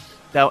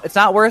no, it's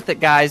not worth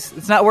it, guys.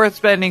 It's not worth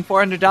spending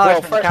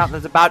 $400 for an account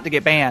that's about to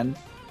get banned.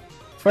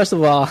 First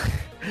of all,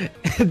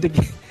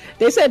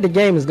 they said the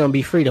game is going to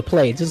be free to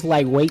play. Just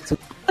wait to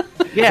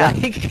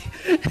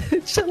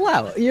chill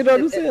out. You know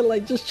what I'm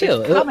saying? Just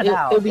chill.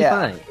 It'll be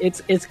fine.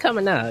 It's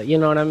coming out. You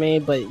know what I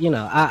mean? But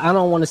I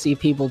don't want to see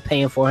people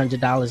paying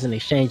 $400 and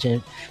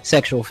exchanging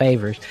sexual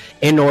favors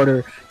in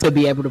order to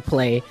be able to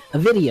play a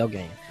video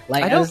game.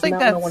 I don't think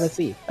that's what I want to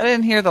see. I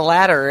didn't hear the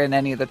latter in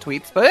any of the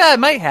tweets, but it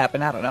might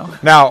happen. I don't know.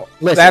 Now,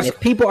 listen, if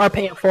people are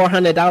paying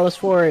 $400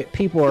 for it,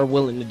 people are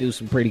willing to do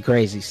some pretty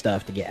crazy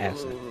stuff to get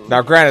access.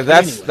 Now, granted,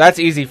 that's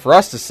easy for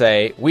us to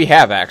say. We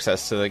have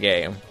access to the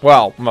game.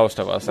 Well, most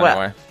of us,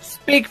 anyway.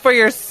 Speak for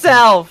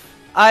yourself.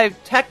 I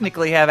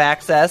technically have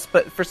access,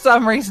 but for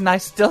some reason I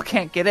still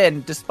can't get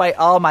in, despite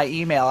all my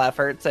email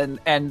efforts and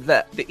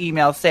the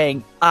email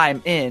saying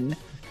I'm in.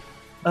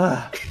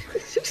 Ugh.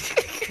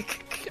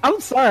 I'm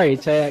sorry,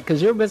 Chad,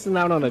 because you're missing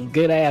out on a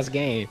good-ass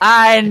game.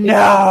 I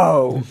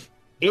know!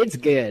 It's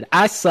good.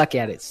 I suck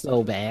at it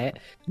so bad,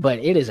 but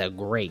it is a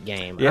great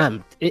game. Yeah.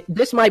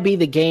 This might be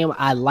the game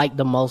I like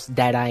the most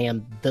that I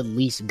am the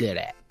least good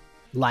at.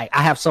 I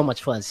have so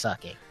much fun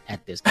sucking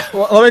at this game.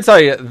 Well, let me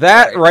tell you,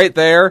 that right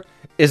there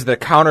is the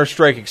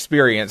Counter-Strike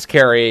experience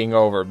carrying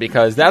over,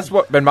 because that's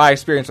what been my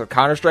experience with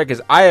Counter-Strike,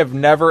 is I have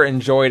never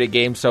enjoyed a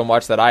game so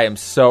much that I am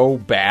so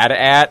bad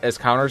at as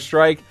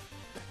Counter-Strike.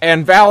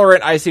 And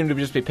Valorant, I seem to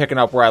just be picking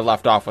up where I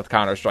left off with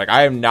Counter-Strike.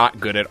 I am not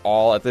good at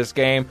all at this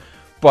game,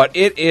 but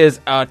it is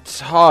a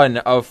ton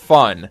of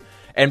fun.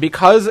 And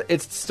because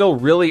it's still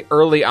really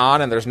early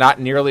on and there's not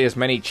nearly as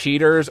many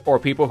cheaters or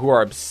people who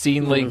are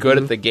obscenely good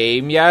at the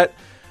game yet,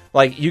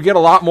 you get a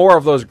lot more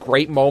of those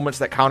great moments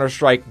that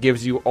Counter-Strike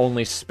gives you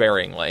only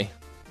sparingly.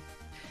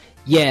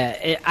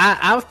 Yeah,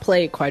 I've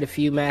played quite a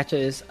few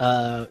matches,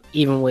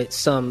 even with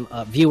some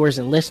viewers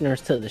and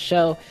listeners to the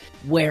show,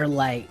 where,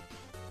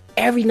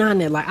 every now and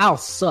then, I'll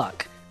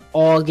suck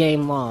all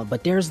game long,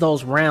 but there's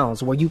those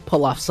rounds where you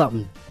pull off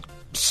something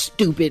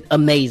stupid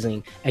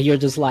amazing, and you're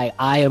just I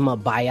am a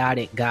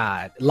biotic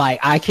god.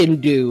 I can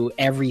do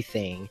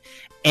everything.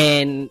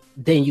 And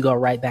then you go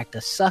right back to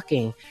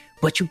sucking,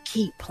 but you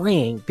keep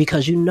playing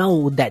because you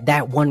know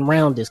that one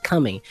round is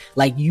coming.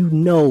 You're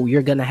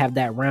going to have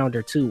that round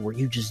or two where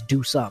you just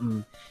do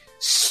something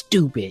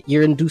stupid.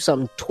 You're going to do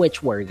something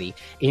Twitch-worthy,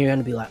 and you're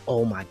going to be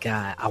oh my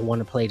God, I want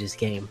to play this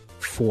game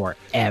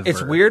forever.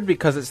 It's weird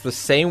because it's the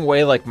same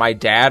way my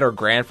dad or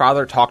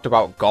grandfather talked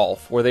about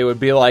golf, where they would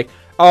be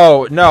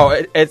oh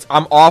no,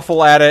 I'm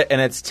awful at it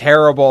and it's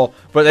terrible,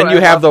 but then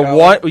you have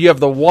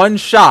the one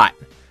shot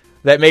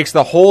that makes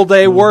the whole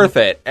day worth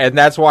it, and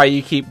that's why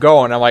you keep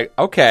going. I'm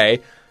okay,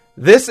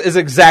 this is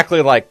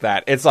exactly like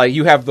that. It's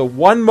you have the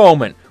one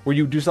moment where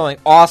you do something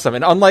awesome,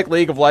 and unlike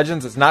League of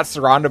Legends, it's not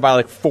surrounded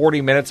by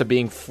 40 minutes of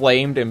being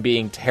flamed and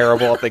being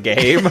terrible at the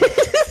game.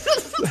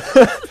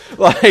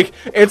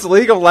 It's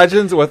League of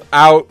Legends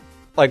without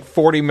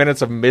 40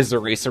 minutes of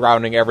misery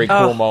surrounding every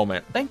cool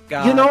moment. Thank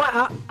God. You know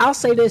what? I'll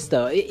say this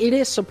though, it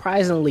is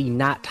surprisingly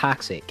not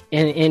toxic,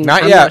 and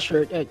not I'm yet. Not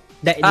sure.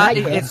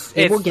 It's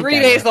 3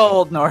 days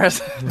old,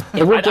 Norris.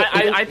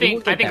 I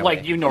think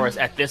like you, Norris,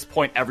 at this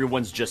point,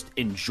 everyone's just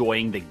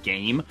enjoying the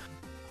game.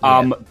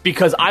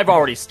 Because I've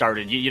already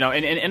started,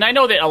 and I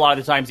know that a lot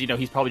of the times,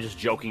 he's probably just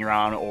joking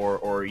around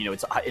or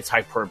it's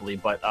hyperbole,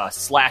 but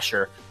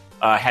Slasher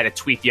had a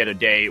tweet the other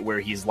day where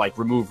he's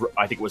remove,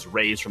 I think it was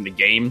Rays from the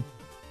game.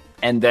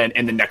 And then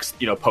in the next,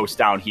 post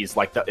down, he's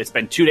it's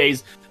been 2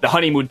 days. The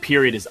honeymoon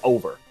period is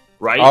over,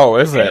 right? Oh,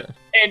 is it?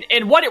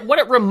 And what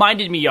it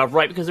reminded me of,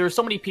 right? Because there are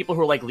so many people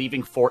who are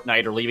leaving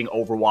Fortnite or leaving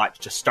Overwatch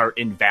to start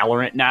in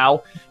Valorant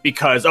now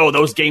because,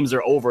 those games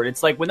are over. And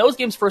it's when those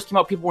games first came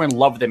out, people were in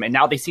love with them. And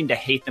now they seem to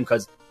hate them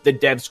because the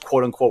devs,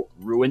 quote unquote,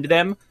 ruined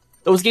them.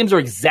 Those games are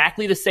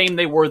exactly the same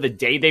they were the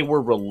day they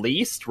were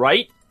released,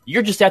 right?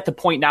 You're just at the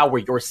point now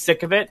where you're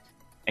sick of it.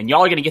 And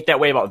y'all are going to get that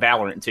way about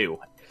Valorant too.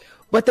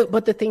 But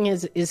the thing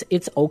is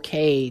it's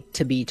okay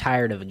to be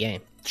tired of a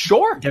game.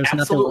 Sure, there's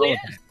absolutely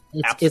nothing wrong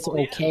with that. It's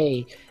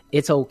okay.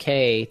 It's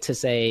okay to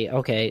say,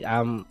 okay,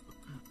 I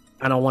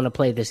don't want to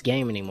play this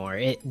game anymore.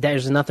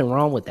 There's nothing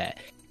wrong with that.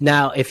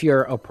 Now, if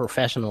you're a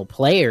professional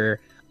player,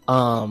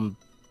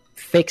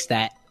 fix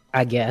that,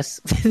 I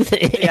guess.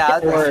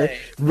 Or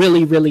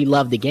really, really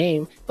love the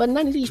game. But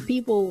none of these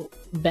people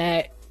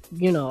that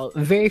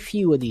very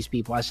few of these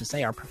people, I should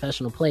say, are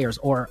professional players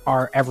or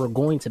are ever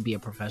going to be a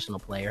professional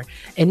player.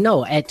 And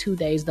no, at 2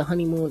 days, the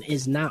honeymoon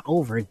is not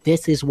over.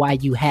 This is why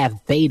you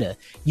have beta.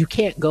 You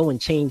can't go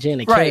and change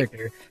in a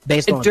character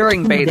based on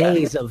during 2 beta.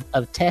 days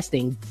of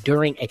testing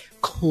during a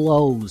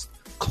closed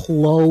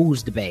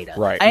beta,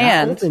 right?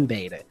 And open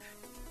beta.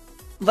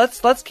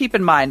 Let's keep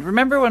in mind.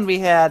 Remember when we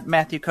had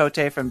Matthew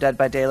Cote from Dead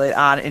by Daylight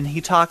on, and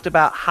he talked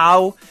about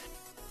how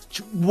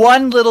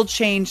one little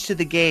change to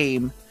the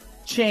game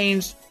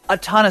changed a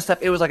ton of stuff.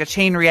 It was like a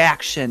chain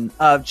reaction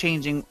of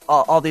changing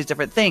all these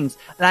different things.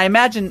 And I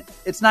imagine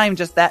it's not even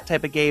just that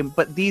type of game,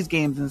 but these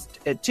games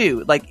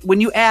too. Like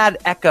when you add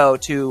Echo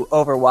to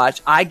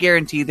Overwatch, I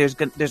guarantee there's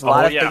a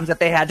lot of things that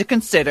they had to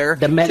consider.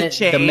 The meta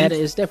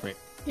is different.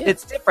 Yeah.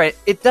 It's different.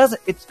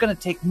 It's going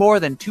to take more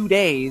than 2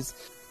 days.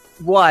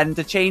 1,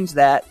 to change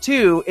that.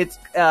 2, it's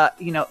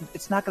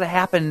it's not going to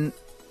happen.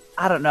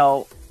 I don't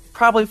know,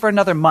 probably for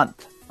another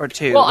month or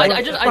 2. Well,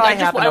 I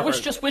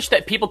just wish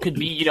that people could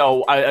be,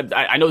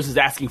 I know this is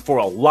asking for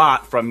a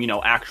lot from,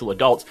 actual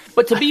adults,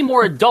 but to be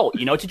more adult,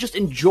 to just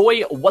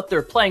enjoy what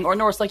they're playing. Or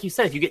Norris, like you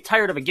said, if you get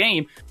tired of a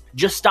game,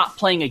 just stop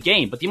playing a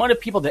game. But the amount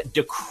of people that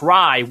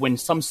decry when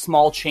some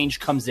small change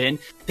comes in,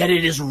 that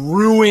it has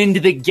ruined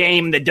the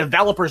game, the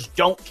developers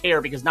don't care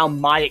because now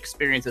my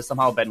experience has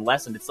somehow been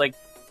lessened. It's like,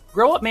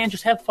 grow up, man.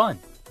 Just have fun.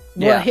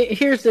 Well,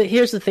 here's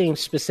the thing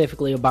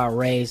specifically about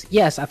Raze.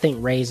 Yes, I think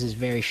Raze is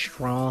very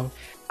strong.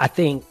 I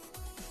think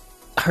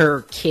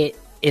her kit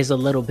is a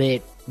little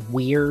bit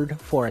weird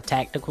for a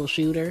tactical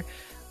shooter,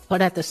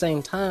 but at the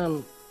same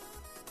time,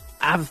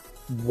 I've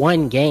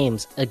won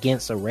games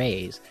against a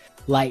Raze.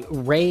 Like,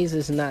 Raze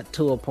is not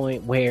to a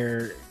point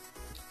where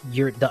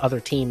the other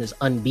team is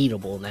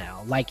unbeatable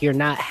now. Like, you're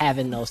not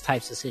having those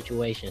types of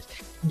situations.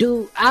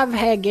 Dude, I've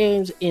had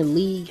games in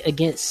League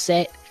against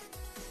Set.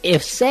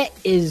 If Set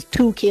is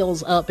 2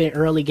 kills up in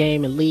early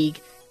game in League,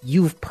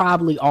 you've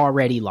probably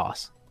already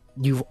lost.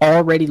 You've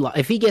already lost.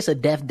 If he gets a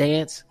death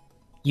dance,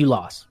 you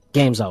lost.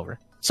 Game's over.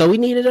 So we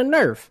needed a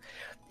nerf.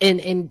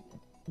 And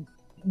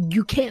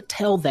you can't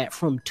tell that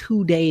from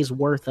 2 days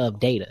worth of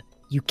data.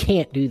 You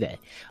can't do that.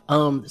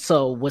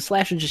 So what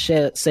Slasher just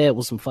said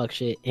was some fuck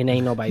shit, and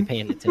ain't nobody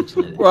paying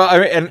attention to that. Well,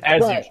 I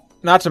mean,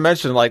 not to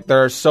mention, like,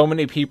 there are so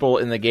many people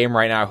in the game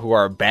right now who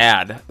are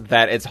bad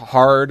that it's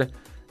hard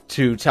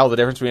to tell the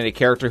difference between a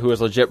character who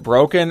is legit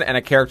broken and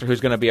a character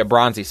who's going to be a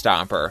bronzy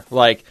stomper.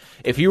 Like,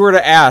 if you were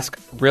to ask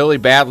really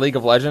bad League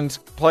of Legends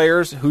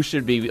players who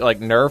should be,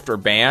 like, nerfed or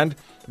banned,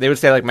 they would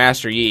say, like,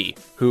 Master Yi,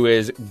 who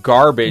is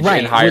garbage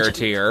in higher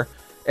tier.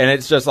 And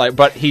it's just like,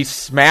 but he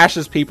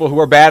smashes people who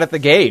are bad at the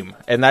game.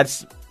 And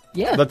that's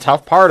the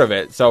tough part of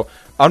it. So,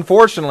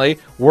 unfortunately,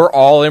 we're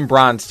all in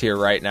bronze tier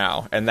right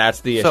now. And that's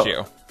the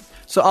issue.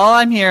 So all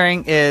I'm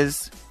hearing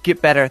is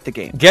get better at the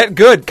game. Get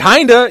good,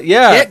 kinda,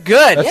 yeah. Get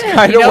good. That's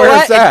kind of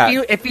where it's at.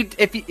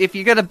 If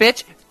you're gonna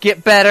bitch,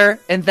 get better,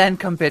 and then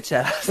come bitch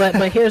at us.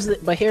 but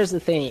here's the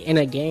thing: in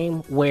a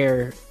game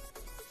where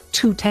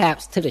 2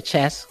 taps to the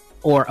chest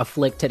or a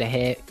flick to the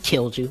head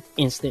killed you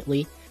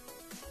instantly,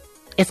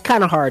 it's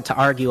kind of hard to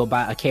argue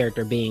about a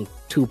character being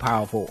too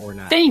powerful or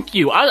not. Thank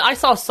you. I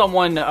saw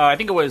someone, I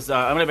think it was, it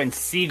might have been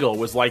Siegel,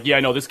 was like, yeah,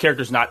 no, this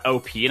character's not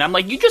OP. And I'm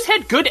like, you just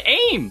had good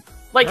aim.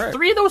 Like,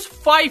 3 of those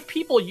 5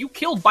 people you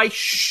killed by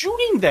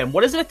shooting them.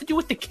 What does it have to do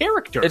with the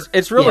character?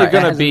 It's really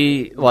going to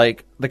be,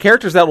 like, the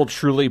characters that will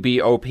truly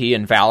be OP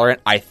in Valorant,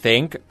 I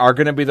think, are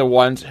going to be the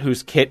ones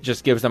whose kit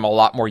just gives them a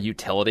lot more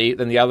utility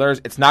than the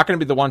others. It's not going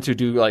to be the ones who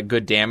do, like,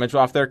 good damage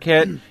off their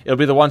kit. It'll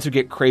be the ones who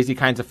get crazy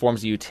kinds of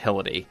forms of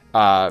utility.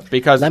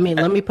 Because... Let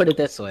me put it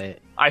this way.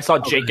 I saw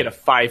Jake get a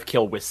 5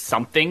 kill with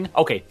something.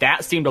 Okay,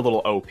 that seemed a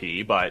little OP,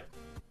 but...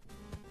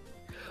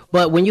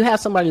 But when you have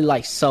somebody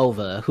like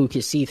Sova who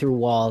can see through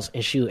walls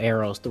and shoot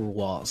arrows through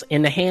walls,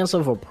 in the hands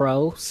of a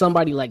pro,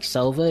 somebody like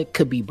Sova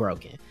could be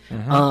broken.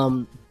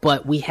 Mm-hmm.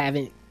 But we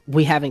haven't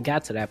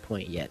got to that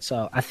point yet.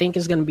 So I think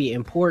it's going to be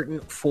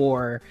important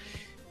for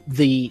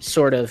the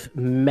sort of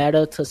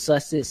meta to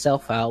suss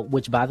itself out,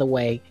 which, by the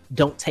way,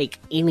 don't take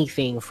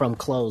anything from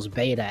closed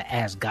beta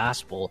as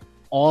gospel.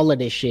 All of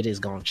this shit is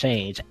going to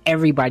change.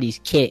 Everybody's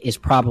kit is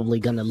probably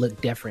going to look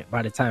different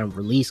by the time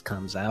release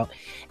comes out.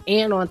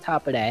 And on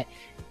top of that,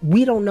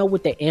 we don't know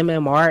what the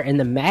MMR and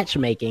the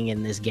matchmaking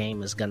in this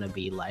game is going to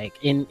be like.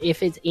 And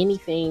if it's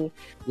anything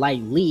like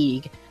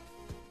League,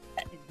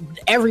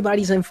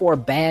 everybody's in for a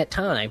bad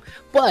time.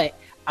 But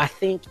I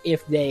think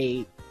if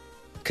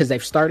because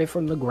they've started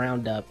from the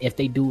ground up, if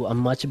they do a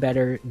much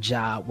better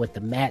job with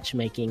the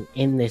matchmaking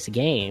in this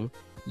game,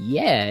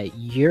 yeah,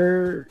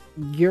 you're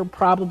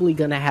probably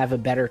going to have a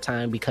better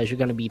time because you're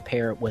going to be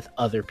paired with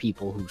other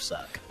people who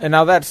suck. And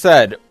now that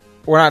said,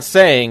 we're not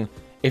saying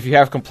if you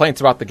have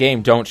complaints about the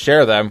game, don't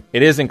share them.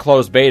 It is in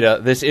closed beta.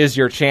 This is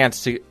your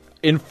chance to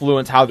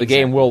influence how the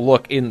game will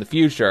look in the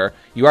future.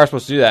 You are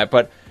supposed to do that,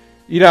 but,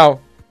 you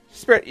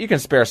can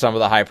spare some of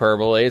the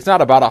hyperbole. It's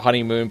not about a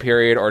honeymoon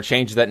period or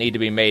changes that need to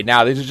be made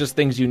now. These are just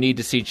things you need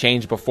to see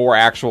change before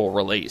actual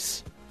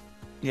release.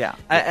 Yeah,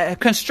 a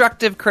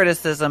constructive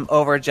criticism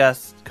over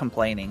just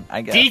complaining,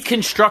 I guess.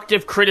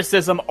 Deconstructive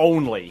criticism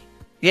only.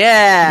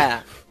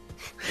 Yeah.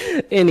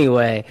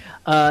 Anyway,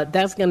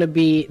 that's going to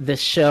be the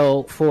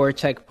show for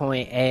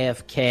Checkpoint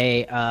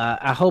AFK.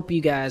 I hope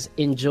you guys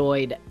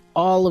enjoyed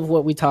all of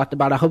what we talked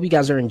about. I hope you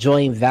guys are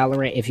enjoying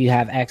Valorant if you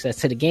have access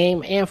to the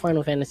game, and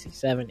Final Fantasy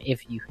VII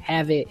if you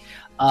have it.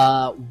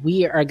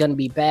 We are going to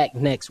be back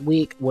next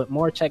week with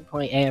more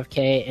Checkpoint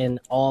AFK and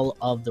all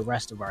of the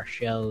rest of our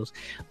shows.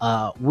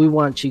 We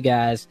want you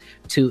guys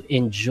to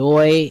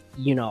enjoy,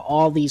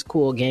 all these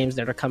cool games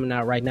that are coming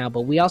out right now,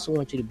 but we also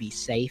want you to be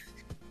safe.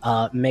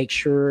 Make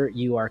sure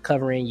you are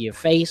covering your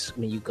face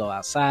when you go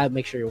outside.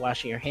 Make sure you're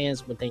washing your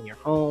hands within your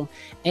home,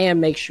 and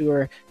make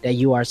sure that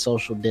you are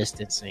social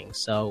distancing.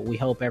 So we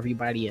hope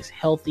everybody is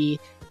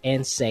healthy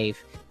and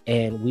safe,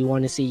 and we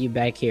want to see you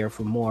back here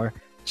for more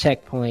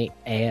Checkpoint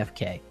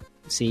AFK.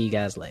 See you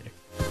guys later.